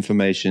told that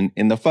information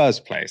in the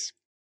first place?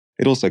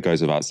 It also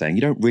goes without saying,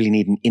 you don't really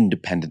need an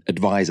independent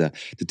advisor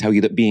to tell you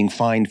that being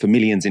fined for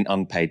millions in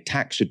unpaid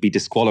tax should be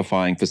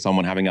disqualifying for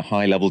someone having a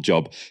high-level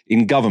job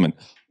in government.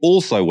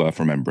 Also worth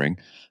remembering,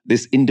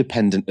 this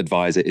independent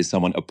advisor is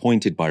someone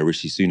appointed by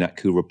Rishi Sunak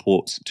who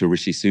reports to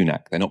Rishi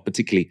Sunak. They're not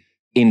particularly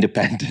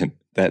independent.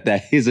 They're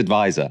his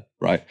advisor,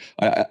 right?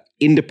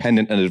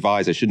 Independent and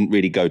advisor shouldn't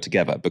really go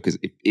together, because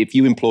if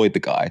you employed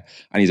the guy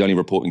and he's only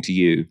reporting to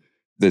you,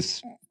 that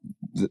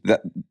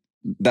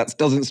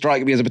doesn't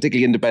strike me as a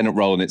particularly independent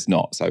role, and it's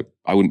not. So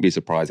I wouldn't be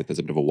surprised if there's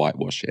a bit of a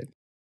whitewash here.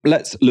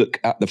 Let's look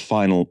at the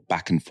final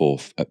back and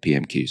forth at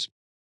PMQs.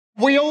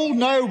 We all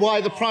know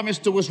why the Prime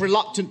Minister was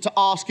reluctant to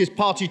ask his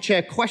party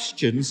chair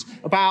questions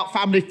about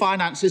family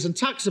finances and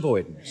tax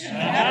avoidance.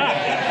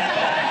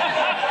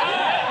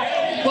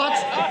 But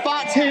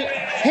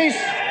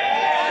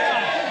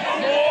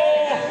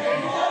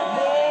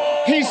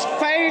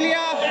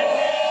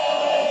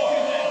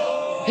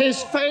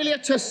his failure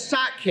to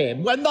sack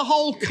him when the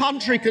whole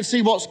country can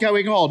see what's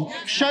going on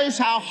shows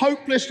how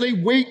hopelessly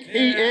weak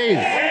he is.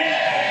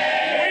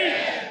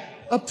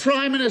 A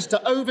Prime Minister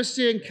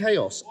overseeing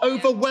chaos,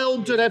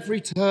 overwhelmed at every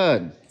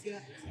turn.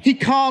 He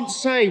can't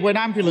say when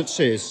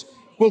ambulances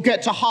will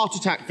get to heart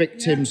attack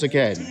victims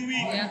again.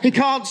 He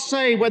can't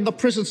say when the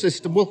prison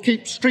system will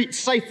keep streets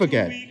safe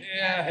again.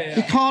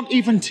 He can't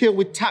even deal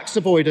with tax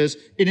avoiders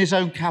in his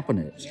own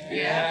cabinet.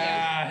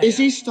 Is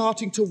he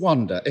starting to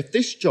wonder if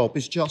this job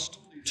is just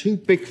too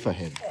big for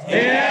him?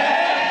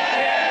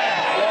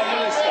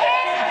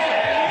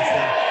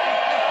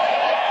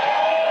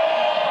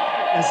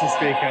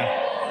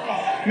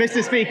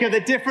 Mr. Speaker, the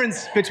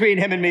difference between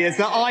him and me is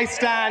that I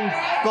stand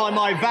by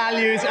my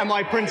values and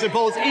my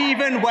principles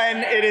even when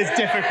it is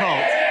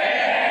difficult.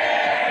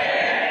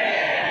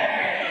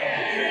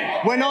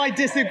 When I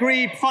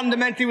disagreed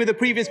fundamentally with the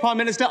previous Prime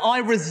Minister, I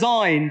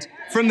resigned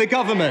from the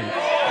government.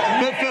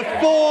 But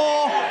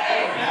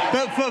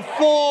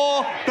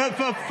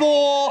for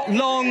four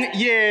long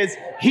years,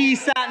 he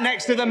sat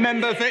next to the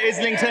member for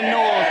Islington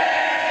North.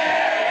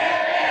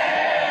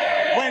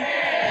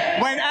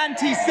 When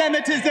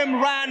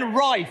anti-Semitism ran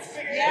rife,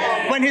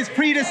 when his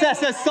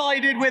predecessor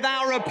sided with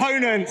our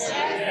opponents.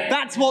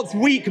 That's what's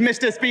weak,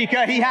 Mr.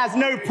 Speaker. He has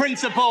no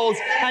principles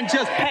and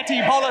just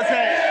petty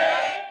politics.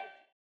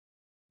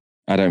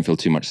 I don't feel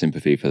too much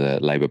sympathy for the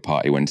Labour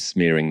Party when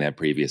smearing their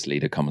previous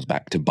leader comes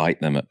back to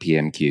bite them at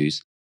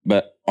PMQs.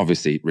 But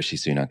obviously, Rishi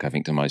Sunak, I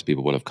think to most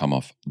people, will have come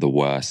off the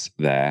worse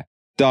there.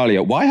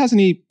 Dahlia, why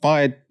hasn't he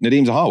fired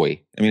Nadhim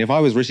Zahawi? I mean, if I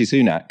was Rishi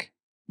Sunak,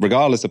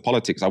 regardless of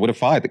politics, I would have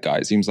fired the guy.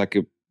 It seems like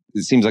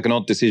an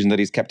odd decision that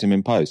he's kept him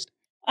in post.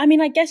 I mean,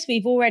 I guess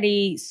we've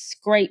already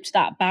scraped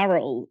that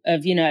barrel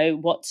of,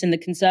 what's in the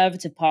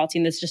Conservative Party,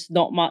 and there's just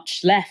not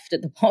much left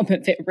at the bottom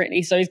of it,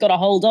 really. So he's got to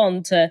hold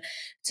on to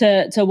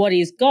what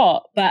he's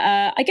got. But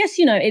I guess,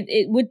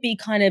 it would be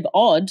kind of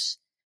odd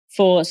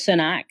for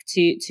Sunak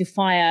to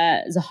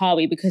fire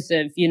Zahawi because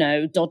of,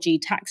 dodgy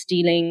tax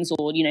dealings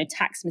or,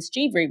 tax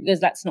mischievry,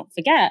 because let's not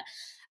forget,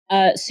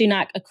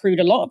 Sunak accrued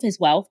a lot of his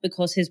wealth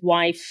because his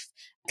wife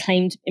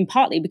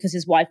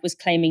was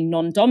claiming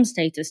non-dom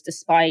status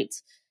despite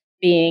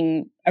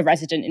being a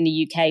resident in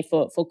the UK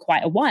for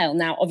quite a while.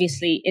 Now,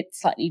 obviously,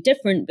 it's slightly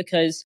different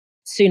because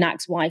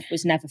Sunak's wife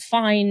was never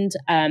fined,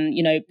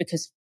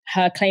 because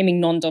her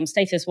claiming non-dom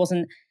status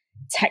wasn't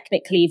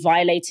technically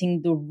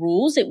violating the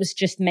rules. It was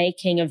just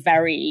making a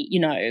very,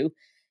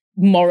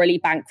 morally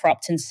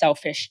bankrupt and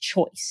selfish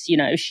choice.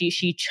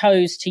 She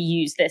chose to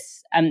use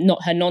this,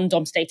 not her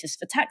non-dom status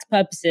for tax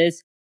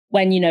purposes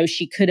when,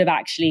 she could have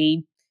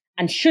actually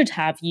and should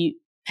have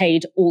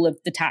paid all of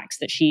the tax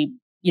that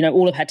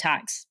all of her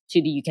tax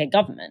to the UK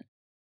government.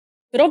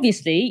 But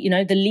obviously,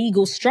 the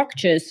legal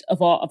structures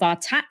of our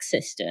tax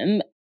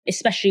system,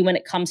 especially when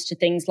it comes to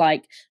things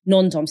like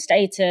non-dom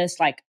status,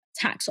 like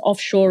tax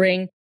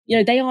offshoring,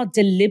 they are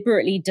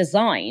deliberately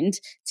designed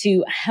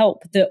to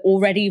help the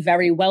already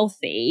very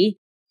wealthy,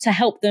 to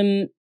help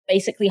them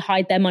basically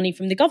hide their money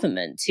from the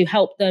government, to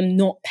help them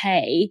not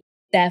pay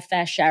their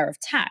fair share of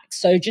tax.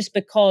 So just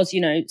because,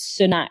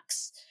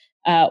 Sunak's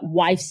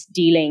wife's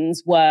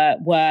dealings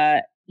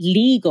were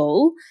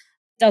legal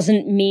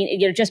doesn't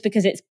mean, just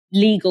because it's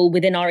legal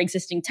within our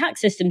existing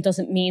tax system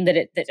doesn't mean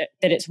that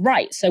it's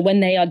right. So when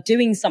they are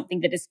doing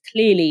something that is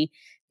clearly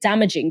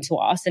damaging to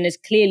us and is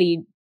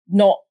clearly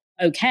not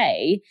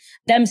okay,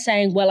 them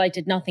saying, well, I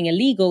did nothing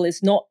illegal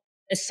is not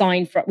a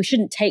sign for, we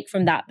shouldn't take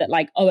from that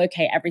like, oh,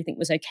 okay, everything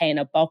was okay and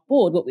above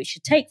board. What we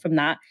should take from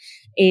that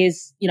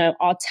is,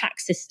 our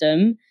tax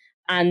system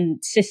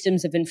and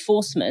systems of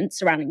enforcement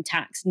surrounding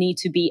tax need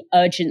to be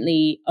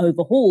urgently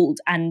overhauled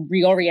and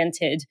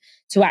reoriented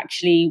to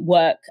actually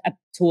work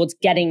towards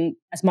getting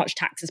as much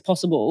tax as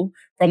possible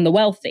from the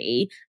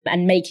wealthy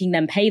and making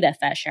them pay their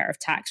fair share of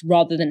tax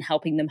rather than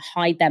helping them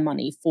hide their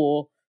money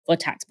for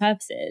tax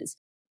purposes.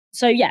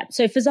 So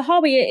for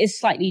Zahawi, it is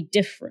slightly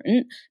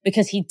different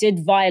because he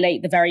did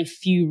violate the very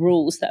few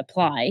rules that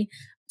apply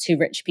to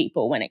rich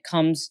people when it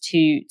comes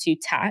to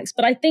tax.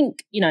 But I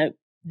think,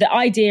 the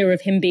idea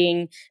of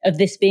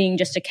this being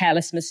just a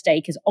careless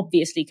mistake is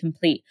obviously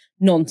complete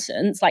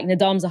nonsense. Like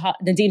Nadhim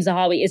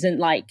Zahawi isn't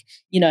like,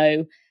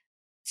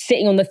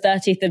 sitting on the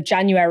 30th of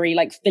January,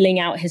 like filling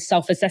out his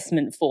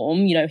self-assessment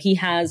form. He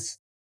has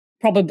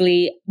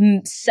probably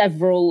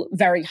several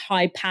very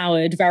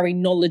high-powered, very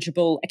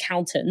knowledgeable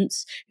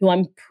accountants who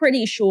I'm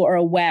pretty sure are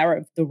aware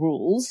of the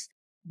rules.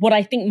 What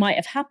I think might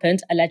have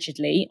happened,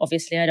 allegedly,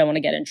 obviously I don't want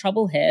to get in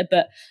trouble here,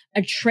 but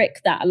a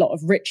trick that a lot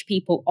of rich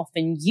people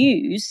often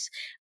use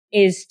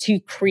is to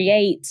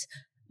create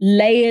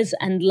layers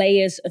and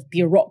layers of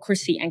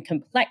bureaucracy and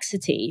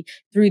complexity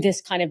through this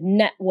kind of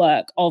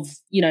network of,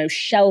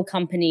 shell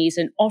companies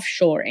and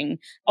offshore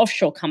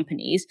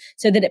companies,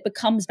 so that it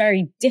becomes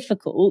very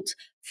difficult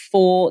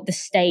for the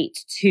state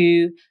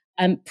to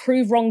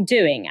prove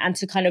wrongdoing and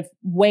to kind of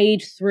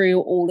wade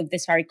through all of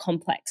this very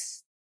complex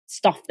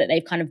stuff that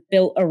they've kind of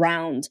built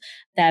around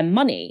their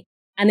money.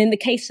 And in the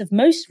case of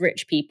most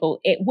rich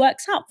people, it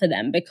works out for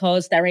them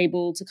because they're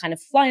able to kind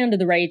of fly under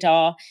the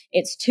radar.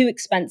 It's too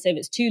expensive,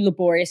 it's too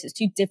laborious, it's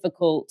too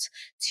difficult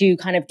to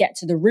kind of get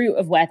to the root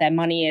of where their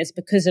money is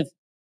because of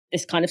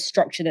this kind of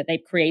structure that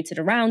they've created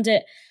around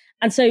it.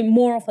 And so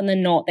more often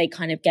than not, they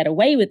kind of get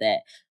away with it.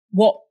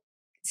 What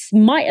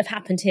might have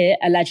happened here,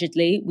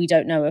 allegedly, we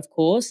don't know, of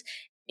course,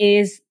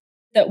 is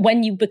that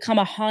when you become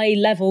a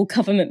high-level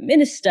government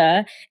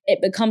minister, it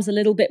becomes a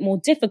little bit more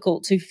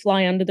difficult to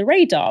fly under the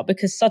radar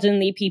because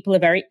suddenly people are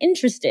very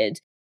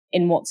interested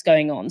in what's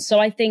going on. So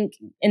I think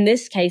in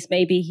this case,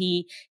 maybe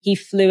he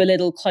flew a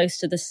little close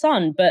to the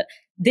sun, but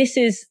this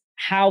is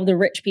how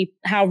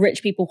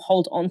rich people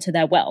hold on to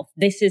their wealth.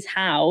 This is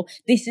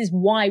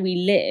why we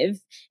live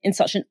in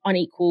such an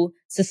unequal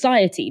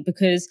society,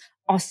 because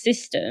our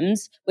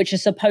systems, which are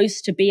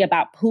supposed to be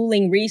about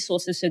pooling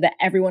resources so that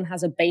everyone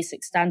has a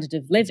basic standard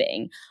of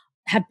living,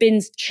 have been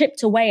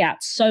chipped away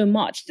at so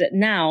much that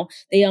now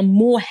they are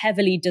more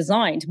heavily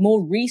designed.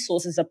 More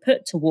resources are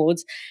put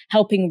towards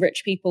helping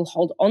rich people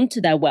hold on to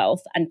their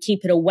wealth and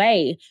keep it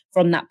away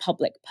from that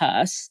public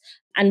purse.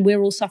 And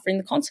we're all suffering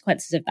the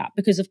consequences of that.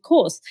 Because, of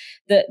course,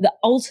 the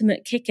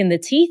ultimate kick in the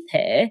teeth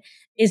here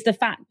is the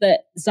fact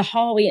that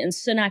Zahawi and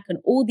Sunak and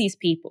all these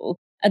people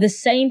are the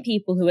same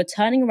people who are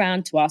turning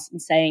around to us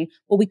and saying,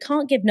 well, we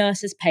can't give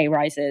nurses pay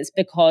rises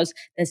because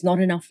there's not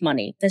enough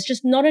money. There's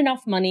just not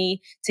enough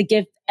money to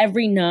give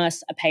every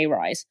nurse a pay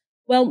rise.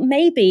 Well,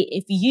 maybe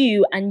if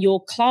you and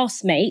your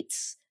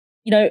classmates,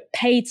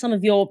 paid some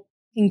of your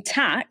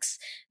tax,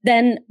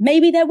 then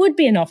maybe there would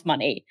be enough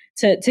money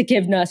to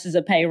give nurses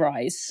a pay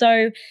rise.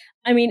 So,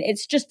 I mean,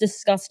 it's just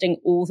disgusting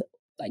all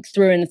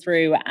through and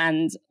through.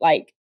 And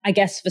I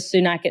guess for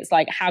Sunak, it's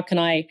how can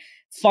I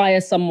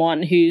fire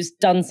someone who's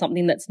done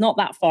something that's not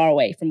that far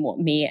away from what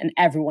me and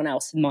everyone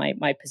else in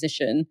my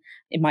position,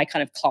 in my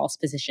kind of class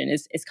position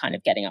is kind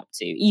of getting up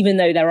to, even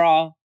though there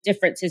are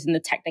differences in the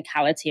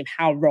technicality of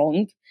how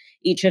wrong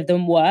each of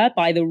them were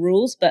by the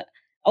rules. But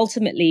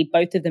ultimately,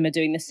 both of them are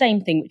doing the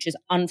same thing, which is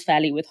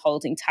unfairly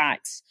withholding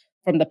tax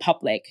from the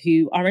public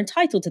who are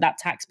entitled to that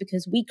tax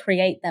because we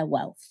create their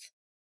wealth.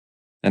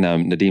 And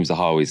Nadeem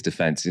Zahawi's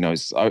defense,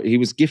 he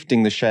was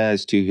gifting the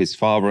shares to his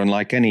father, and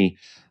like any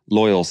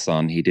loyal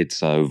son, he did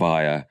so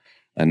via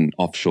an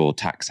offshore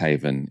tax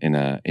haven in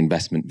an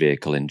investment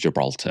vehicle in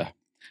Gibraltar.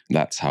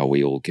 That's how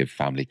we all give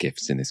family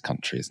gifts in this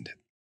country, isn't it?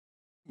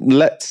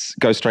 Let's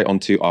go straight on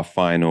to our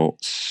final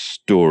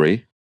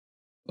story.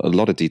 A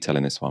lot of detail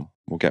in this one.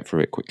 We'll get through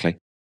it quickly.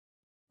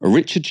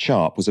 Richard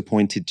Sharp was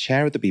appointed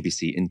chair of the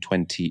BBC in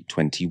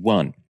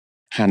 2021.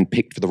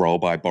 Handpicked for the role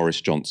by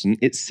Boris Johnson,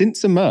 it's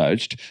since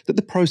emerged that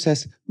the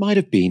process might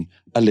have been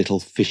a little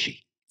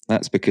fishy.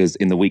 That's because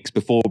in the weeks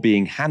before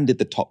being handed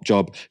the top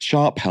job,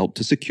 Sharp helped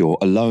to secure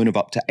a loan of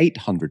up to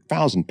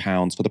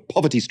 £800,000 for the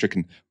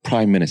poverty-stricken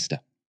Prime Minister.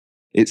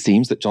 It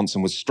seems that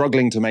Johnson was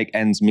struggling to make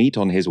ends meet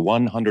on his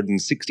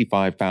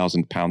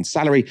 £165,000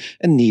 salary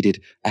and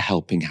needed a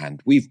helping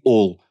hand. We've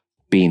all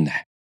been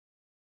there.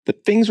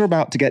 But things are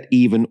about to get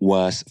even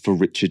worse for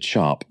Richard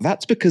Sharp.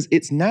 That's because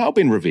it's now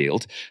been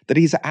revealed that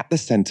he's at the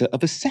centre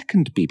of a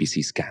second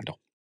BBC scandal.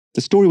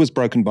 The story was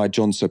broken by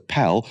John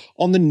Sopel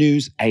on the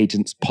News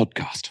Agents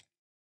podcast.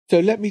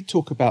 So let me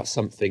talk about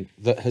something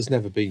that has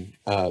never been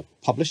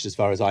published, as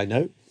far as I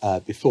know,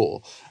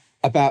 before,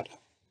 about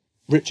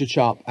Richard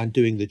Sharp and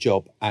doing the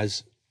job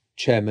as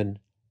chairman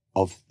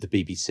of the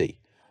BBC.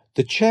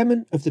 The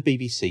chairman of the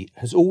BBC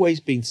has always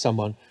been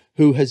someone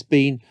who has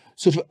been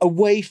sort of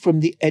away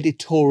from the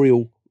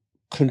editorial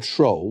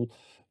control,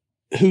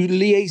 who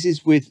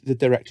liaises with the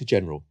Director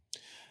General.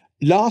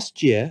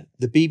 Last year,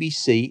 the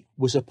BBC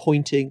was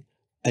appointing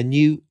a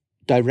new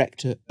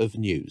Director of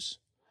News,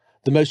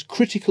 the most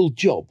critical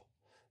job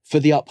for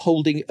the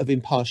upholding of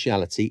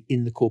impartiality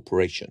in the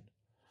corporation.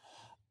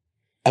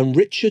 And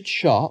Richard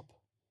Sharp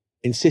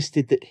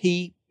insisted that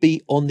he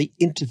be on the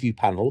interview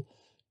panel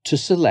to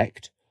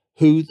select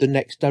who the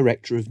next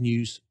Director of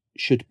News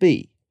should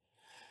be.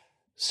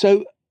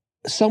 So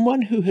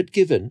someone who had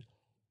given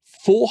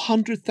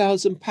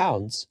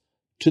 £400,000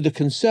 to the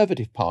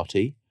Conservative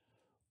Party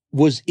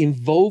was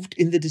involved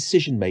in the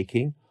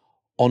decision-making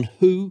on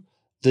who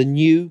the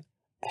new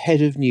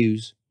head of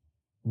news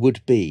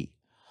would be.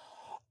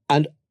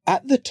 And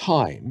at the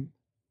time,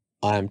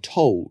 I am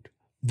told,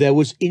 there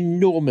was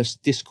enormous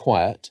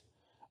disquiet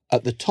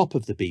at the top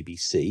of the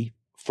BBC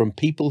from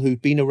people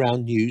who've been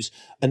around news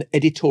and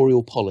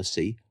editorial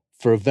policy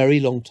for a very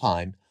long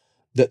time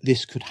that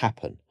this could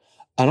happen.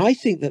 And I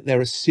think that there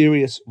are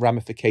serious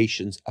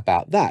ramifications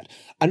about that.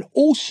 And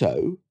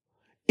also,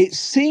 it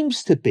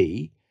seems to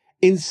be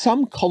in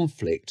some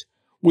conflict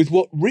with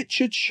what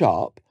Richard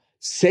Sharp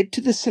said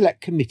to the Select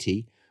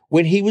Committee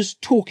when he was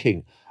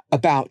talking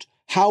about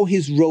how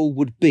his role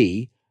would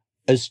be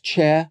as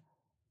chair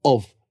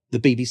of the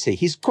BBC.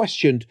 He's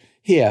questioned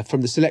here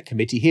from the Select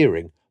Committee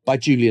hearing by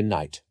Julian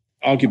Knight.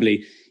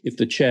 Arguably, if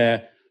the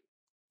chair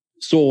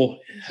saw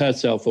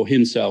herself or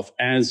himself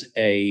as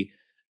an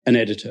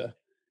editor,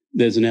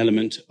 there's an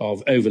element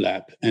of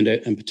overlap and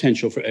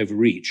potential for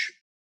overreach.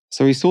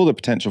 So he saw the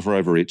potential for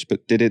overreach,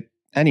 but did it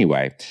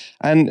anyway.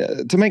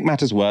 And to make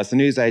matters worse, the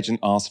newsagent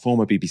asked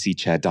former BBC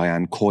chair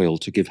Diane Coyle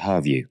to give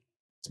her view.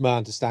 It's my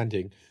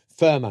understanding,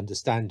 firm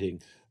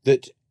understanding,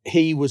 that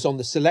he was on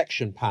the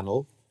selection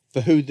panel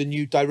for who the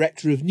new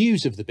Director of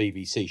News of the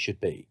BBC should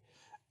be.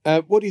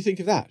 What do you think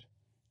of that?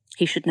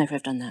 He should never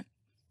have done that.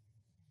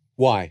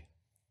 Why?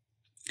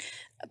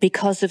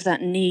 Because of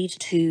that need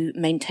to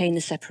maintain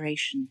the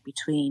separation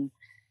between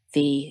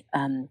the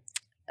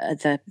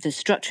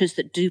structures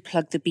that do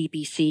plug the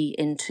BBC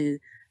into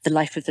the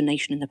life of the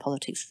nation and the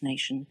politics of the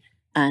nation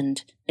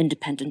and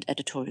independent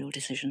editorial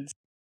decisions.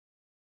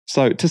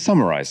 So, to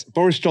summarise,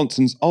 Boris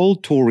Johnson's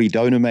old Tory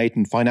donor mate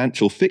and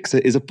financial fixer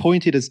is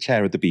appointed as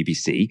chair of the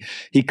BBC.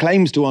 He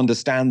claims to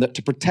understand that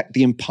to protect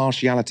the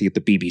impartiality of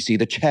the BBC,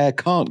 the chair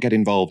can't get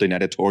involved in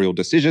editorial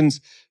decisions,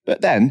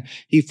 but then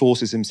he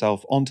forces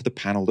himself onto the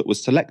panel that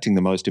was selecting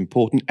the most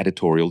important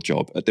editorial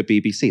job at the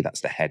BBC.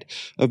 That's the head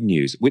of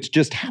news, which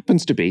just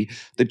happens to be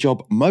the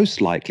job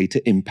most likely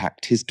to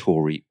impact his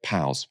Tory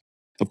pals.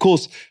 Of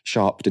course,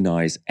 Sharp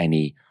denies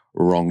any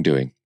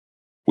wrongdoing.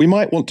 We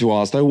might want to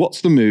ask, though, what's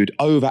the mood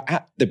over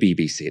at the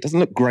BBC? It doesn't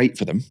look great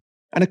for them.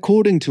 And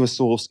according to a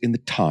source in The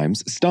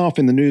Times, staff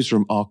in the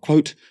newsroom are,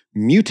 quote,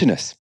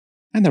 mutinous.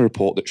 And they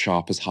report that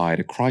Sharp has hired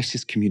a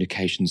crisis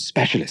communications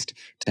specialist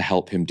to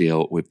help him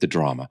deal with the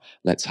drama.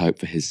 Let's hope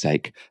for his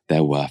sake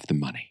they're worth the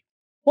money.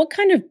 What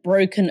kind of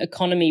broken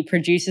economy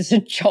produces a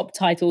job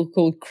title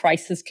called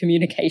crisis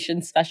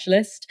communications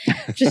specialist?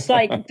 Just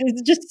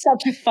it's just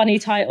such a funny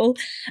title.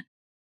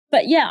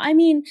 But yeah, I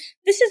mean,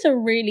 this is a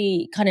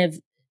really kind of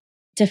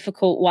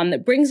difficult one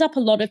that brings up a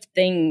lot of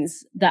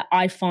things that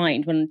I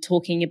find when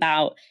talking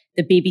about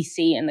the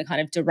BBC and the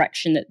kind of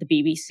direction that the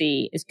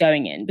BBC is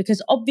going in.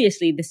 Because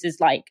obviously this is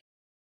like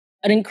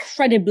an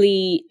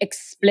incredibly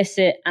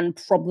explicit and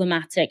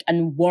problematic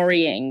and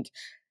worrying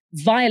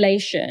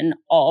violation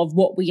of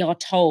what we are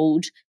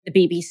told the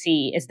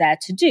BBC is there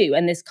to do.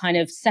 And this kind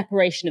of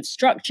separation of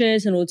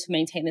structures in order to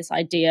maintain this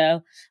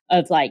idea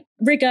of like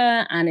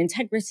rigor and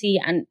integrity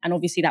and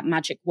obviously that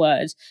magic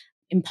word,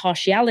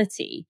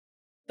 impartiality.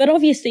 But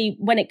obviously,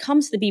 when it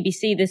comes to the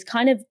BBC, this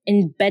kind of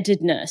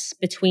embeddedness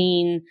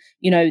between,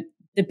 the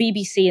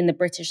BBC and the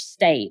British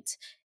state,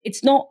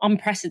 it's not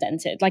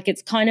unprecedented. Like,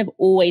 it's kind of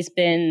always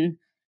been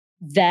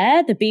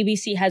there. The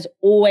BBC has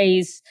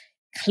always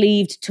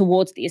cleaved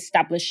towards the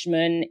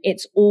establishment.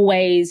 It's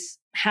always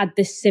had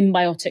this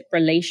symbiotic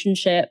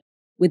relationship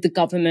with the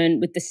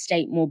government, with the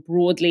state more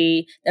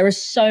broadly. There are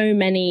so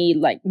many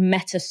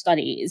meta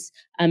studies,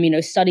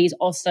 studies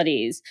of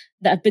studies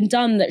that have been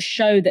done that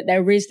show that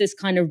there is this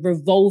kind of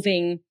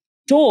revolving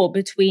door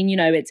between,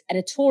 its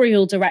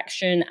editorial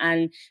direction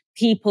and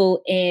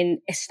people in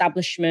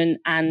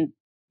establishment and,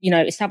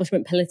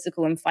 establishment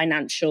political and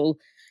financial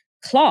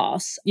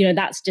class.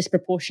 That's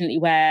disproportionately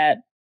where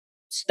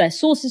their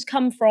sources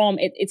come from.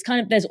 It's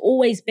kind of, there's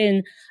always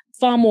been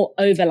far more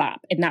overlap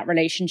in that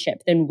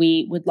relationship than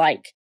we would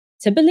like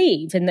to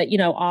believe, and that,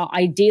 our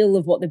ideal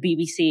of what the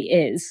BBC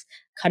is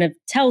kind of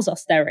tells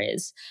us there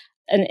is.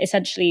 And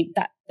essentially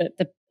that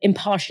the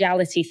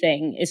impartiality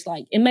thing is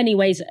in many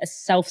ways a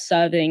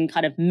self-serving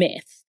kind of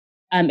myth.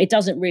 It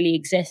doesn't really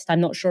exist.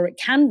 I'm not sure it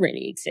can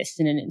really exist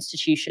in an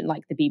institution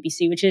like the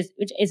BBC, which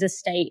is a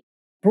state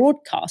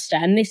broadcaster.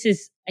 And this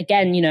is,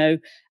 again,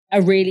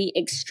 a really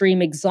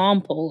extreme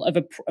example of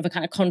a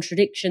kind of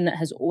contradiction that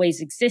has always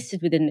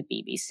existed within the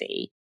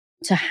BBC,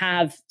 to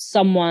have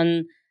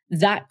someone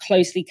that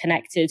closely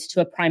connected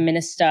to a prime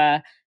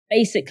minister,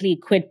 basically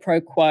quid pro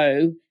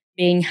quo,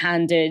 being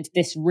handed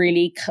this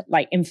really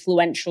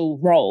influential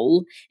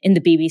role in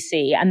the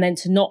BBC, and then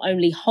to not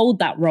only hold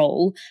that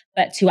role,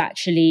 but to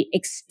actually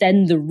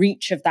extend the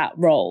reach of that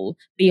role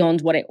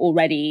beyond what it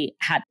already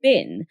had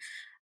been.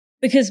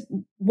 Because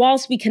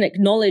whilst we can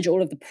acknowledge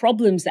all of the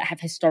problems that have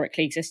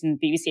historically existed in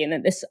the BBC, and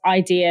that this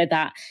idea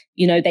that,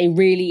 they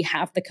really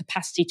have the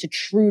capacity to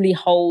truly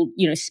hold,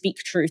 speak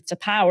truth to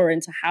power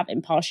and to have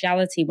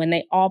impartiality when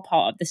they are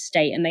part of the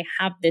state and they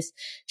have this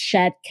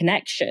shared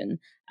connection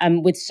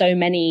with so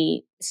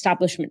many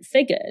establishment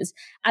figures,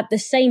 at the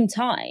same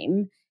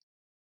time,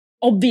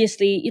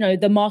 obviously,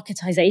 the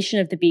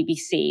marketization of the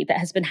BBC that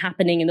has been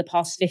happening in the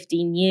past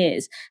 15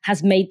 years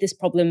has made this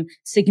problem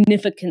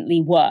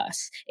significantly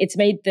worse. It's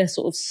made the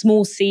sort of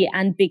small c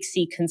and big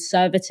C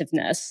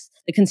conservativeness,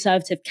 the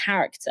conservative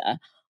character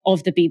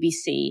of the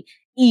BBC,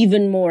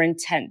 even more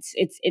intense.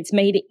 It's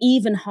made it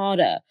even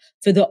harder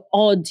for the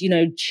odd,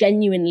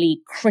 genuinely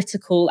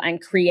critical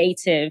and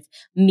creative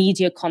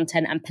media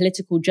content and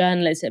political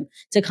journalism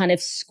to kind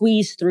of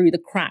squeeze through the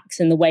cracks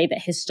in the way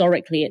that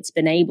historically it's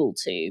been able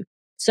to.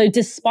 So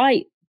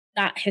despite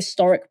that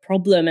historic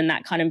problem and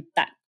that kind of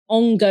that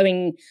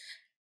ongoing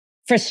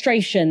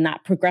frustration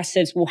that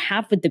progressives will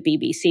have with the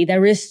BBC,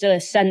 there is still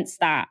a sense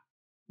that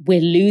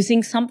we're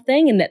losing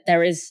something, and that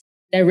there is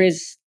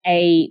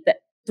that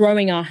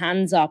throwing our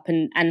hands up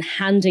and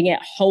handing it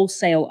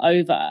wholesale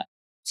over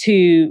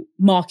to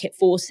market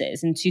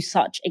forces and to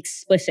such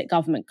explicit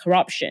government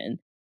corruption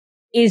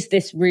is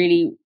this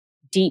really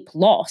deep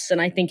loss.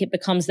 And I think it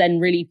becomes then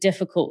really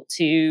difficult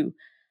to,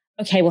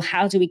 okay, well,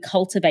 how do we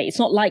cultivate? It's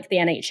not like the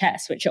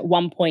NHS, which at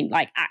one point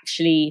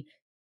actually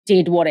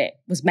did what it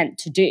was meant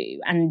to do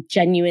and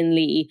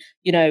genuinely,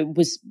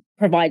 was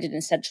provided an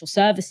essential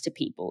service to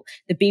people.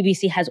 The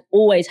BBC has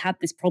always had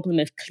this problem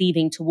of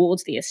cleaving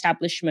towards the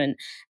establishment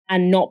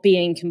and not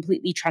being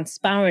completely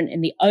transparent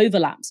in the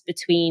overlaps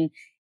between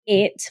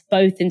it,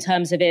 both in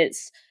terms of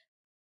its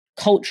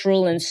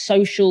cultural and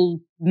social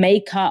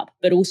makeup,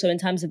 but also in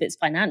terms of its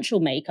financial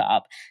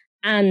makeup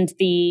and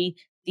the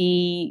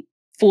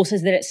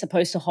forces that it's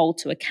supposed to hold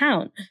to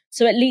account.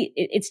 So at least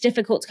it's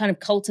difficult to kind of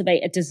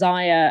cultivate a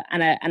desire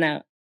and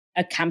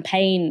a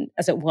campaign,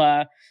 as it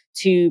were,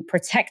 to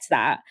protect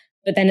that.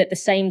 But then at the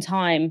same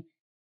time,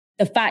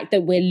 the fact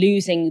that we're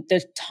losing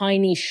the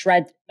tiny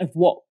shred of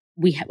what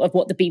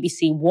the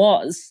BBC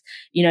was,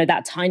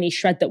 that tiny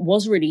shred that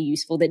was really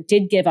useful, that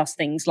did give us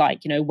things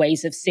like,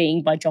 Ways of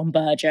Seeing by John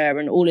Berger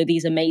and all of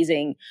these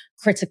amazing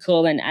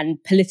critical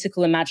and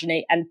political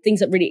imagination and things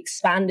that really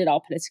expanded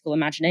our political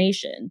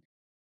imagination.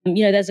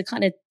 There's a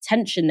kind of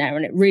tension there,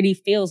 and it really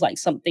feels like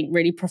something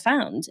really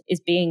profound is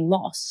being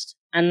lost.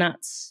 And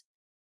that's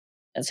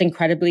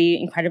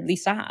incredibly, incredibly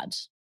sad.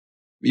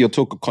 Your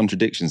talk of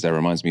contradictions there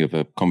reminds me of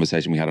a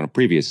conversation we had on a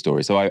previous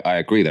story. So I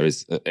agree there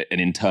is an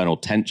internal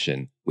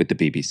tension with the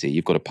BBC.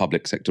 You've got a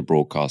public sector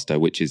broadcaster,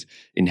 which is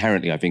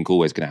inherently, I think,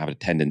 always going to have a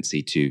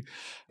tendency to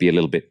be a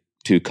little bit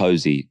too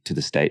cozy to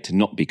the state, to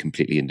not be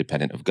completely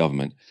independent of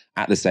government.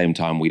 At the same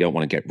time, we don't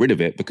want to get rid of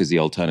it because the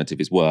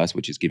alternative is worse,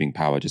 which is giving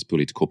power just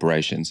purely to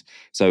corporations.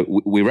 So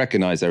we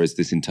recognize there is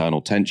this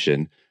internal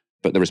tension,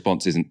 but the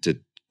response isn't to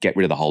get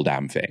rid of the whole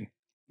damn thing.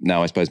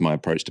 Now, I suppose my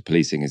approach to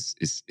policing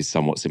is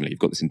somewhat similar. You've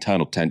got this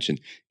internal tension.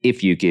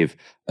 If you give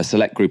a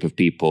select group of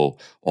people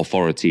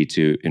authority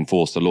to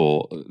enforce the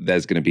law,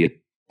 there's going to be a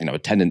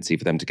tendency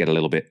for them to get a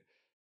little bit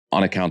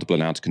unaccountable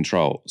and out of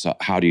control. So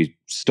how do you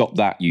stop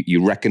that?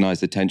 You recognize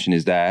the tension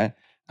is there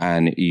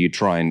and you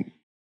try and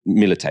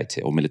militate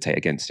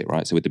against it,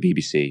 right? So with the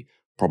BBC,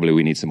 probably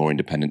we need some more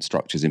independent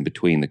structures in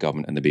between the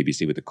government and the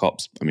BBC with the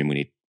cops. I mean, we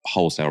need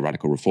wholesale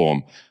radical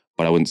reform,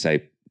 but I wouldn't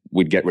say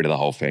we'd get rid of the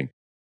whole thing.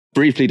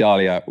 Briefly,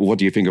 Dalia, what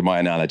do you think of my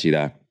analogy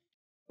there?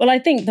 Well, I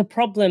think the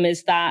problem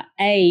is that,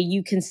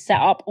 you can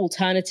set up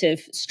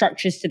alternative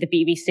structures to the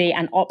BBC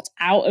and opt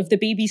out of the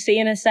BBC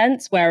in a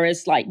sense,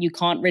 whereas you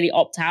can't really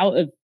opt out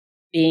of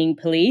being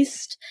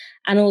policed.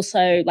 And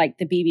also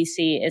the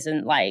BBC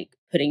isn't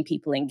putting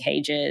people in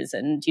cages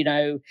and,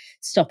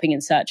 stopping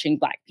and searching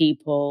Black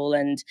people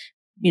and,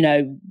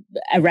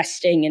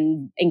 arresting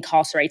and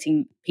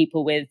incarcerating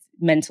people with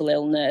mental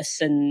illness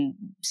and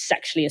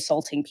sexually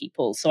assaulting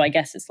people. So I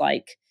guess it's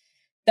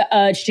the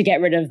urge to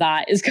get rid of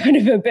that is kind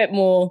of a bit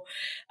more,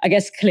 I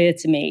guess, clear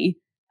to me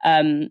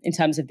in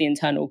terms of the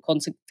internal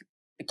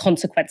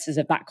consequences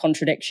of that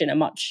contradiction are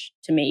much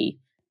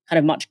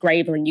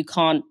graver, and you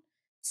can't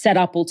set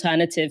up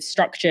alternative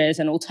structures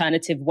and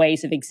alternative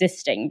ways of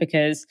existing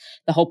because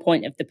the whole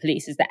point of the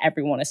police is that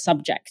everyone is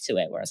subject to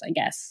it. Whereas I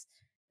guess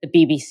the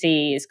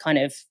BBC is kind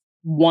of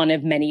one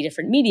of many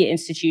different media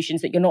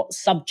institutions that you're not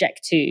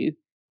subject to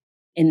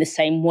in the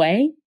same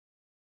way.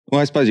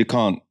 Well, I suppose you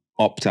can't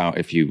opt out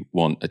if you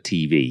want a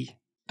TV.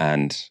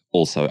 And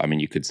also, I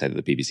mean, you could say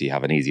that the BBC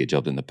have an easier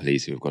job than the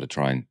police who have got to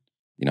try and,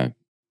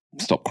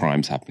 stop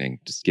crimes happening.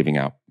 Just giving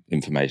out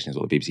information is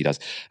what the BBC does.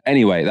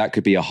 Anyway, that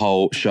could be a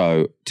whole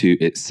show to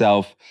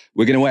itself.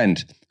 We're going to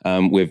end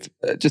with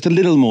just a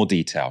little more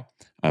detail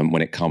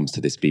when it comes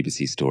to this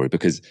BBC story,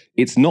 because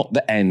it's not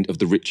the end of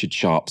the Richard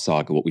Sharp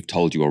saga, what we've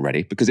told you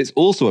already, because it's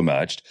also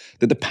emerged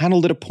that the panel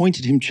that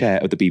appointed him chair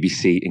of the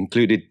BBC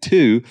included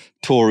 2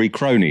 Tory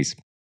cronies.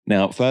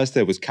 Now, first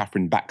there was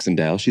Catherine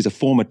Baxendale. She's a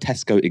former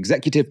Tesco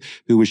executive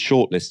who was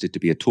shortlisted to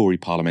be a Tory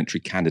parliamentary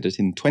candidate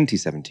in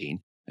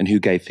 2017 and who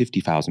gave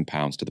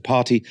 £50,000 to the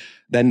party.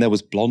 Then there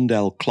was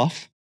Blondell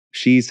Clough.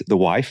 She's the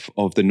wife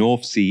of the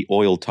North Sea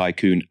oil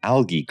tycoon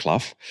Algie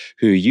Clough,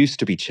 who used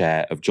to be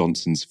chair of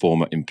Johnson's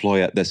former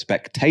employer, The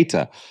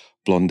Spectator.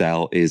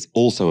 Blondell is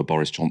also a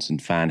Boris Johnson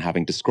fan,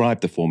 having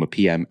described the former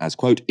PM as,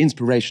 quote,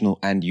 inspirational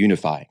and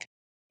unifying.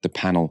 The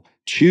panel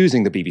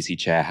choosing the BBC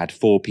chair had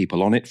 4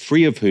 people on it,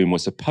 3 of whom were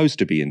supposed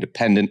to be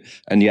independent,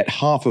 and yet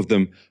half of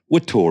them were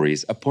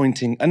Tories,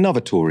 appointing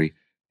another Tory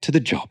to the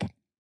job.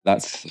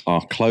 That's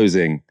our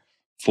closing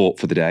thought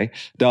for the day.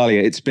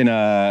 Dalia, it's been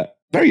a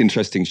very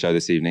interesting show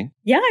this evening.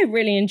 Yeah, I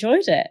really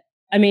enjoyed it.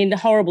 I mean, the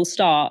horrible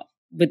start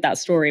with that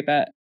story,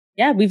 but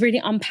yeah, we've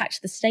really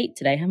unpacked the state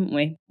today, haven't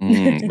we?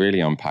 Really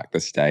unpacked the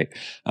state.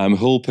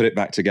 Who'll put it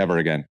back together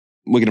again?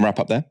 We're going to wrap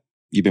up there.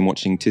 You've been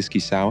watching Tysky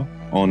Sour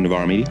on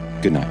Novara Media.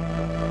 Good night.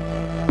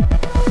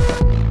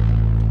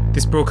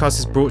 This broadcast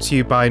is brought to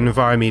you by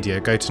Novara Media.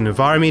 Go to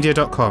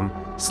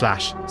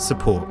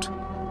novaramedia.com/support.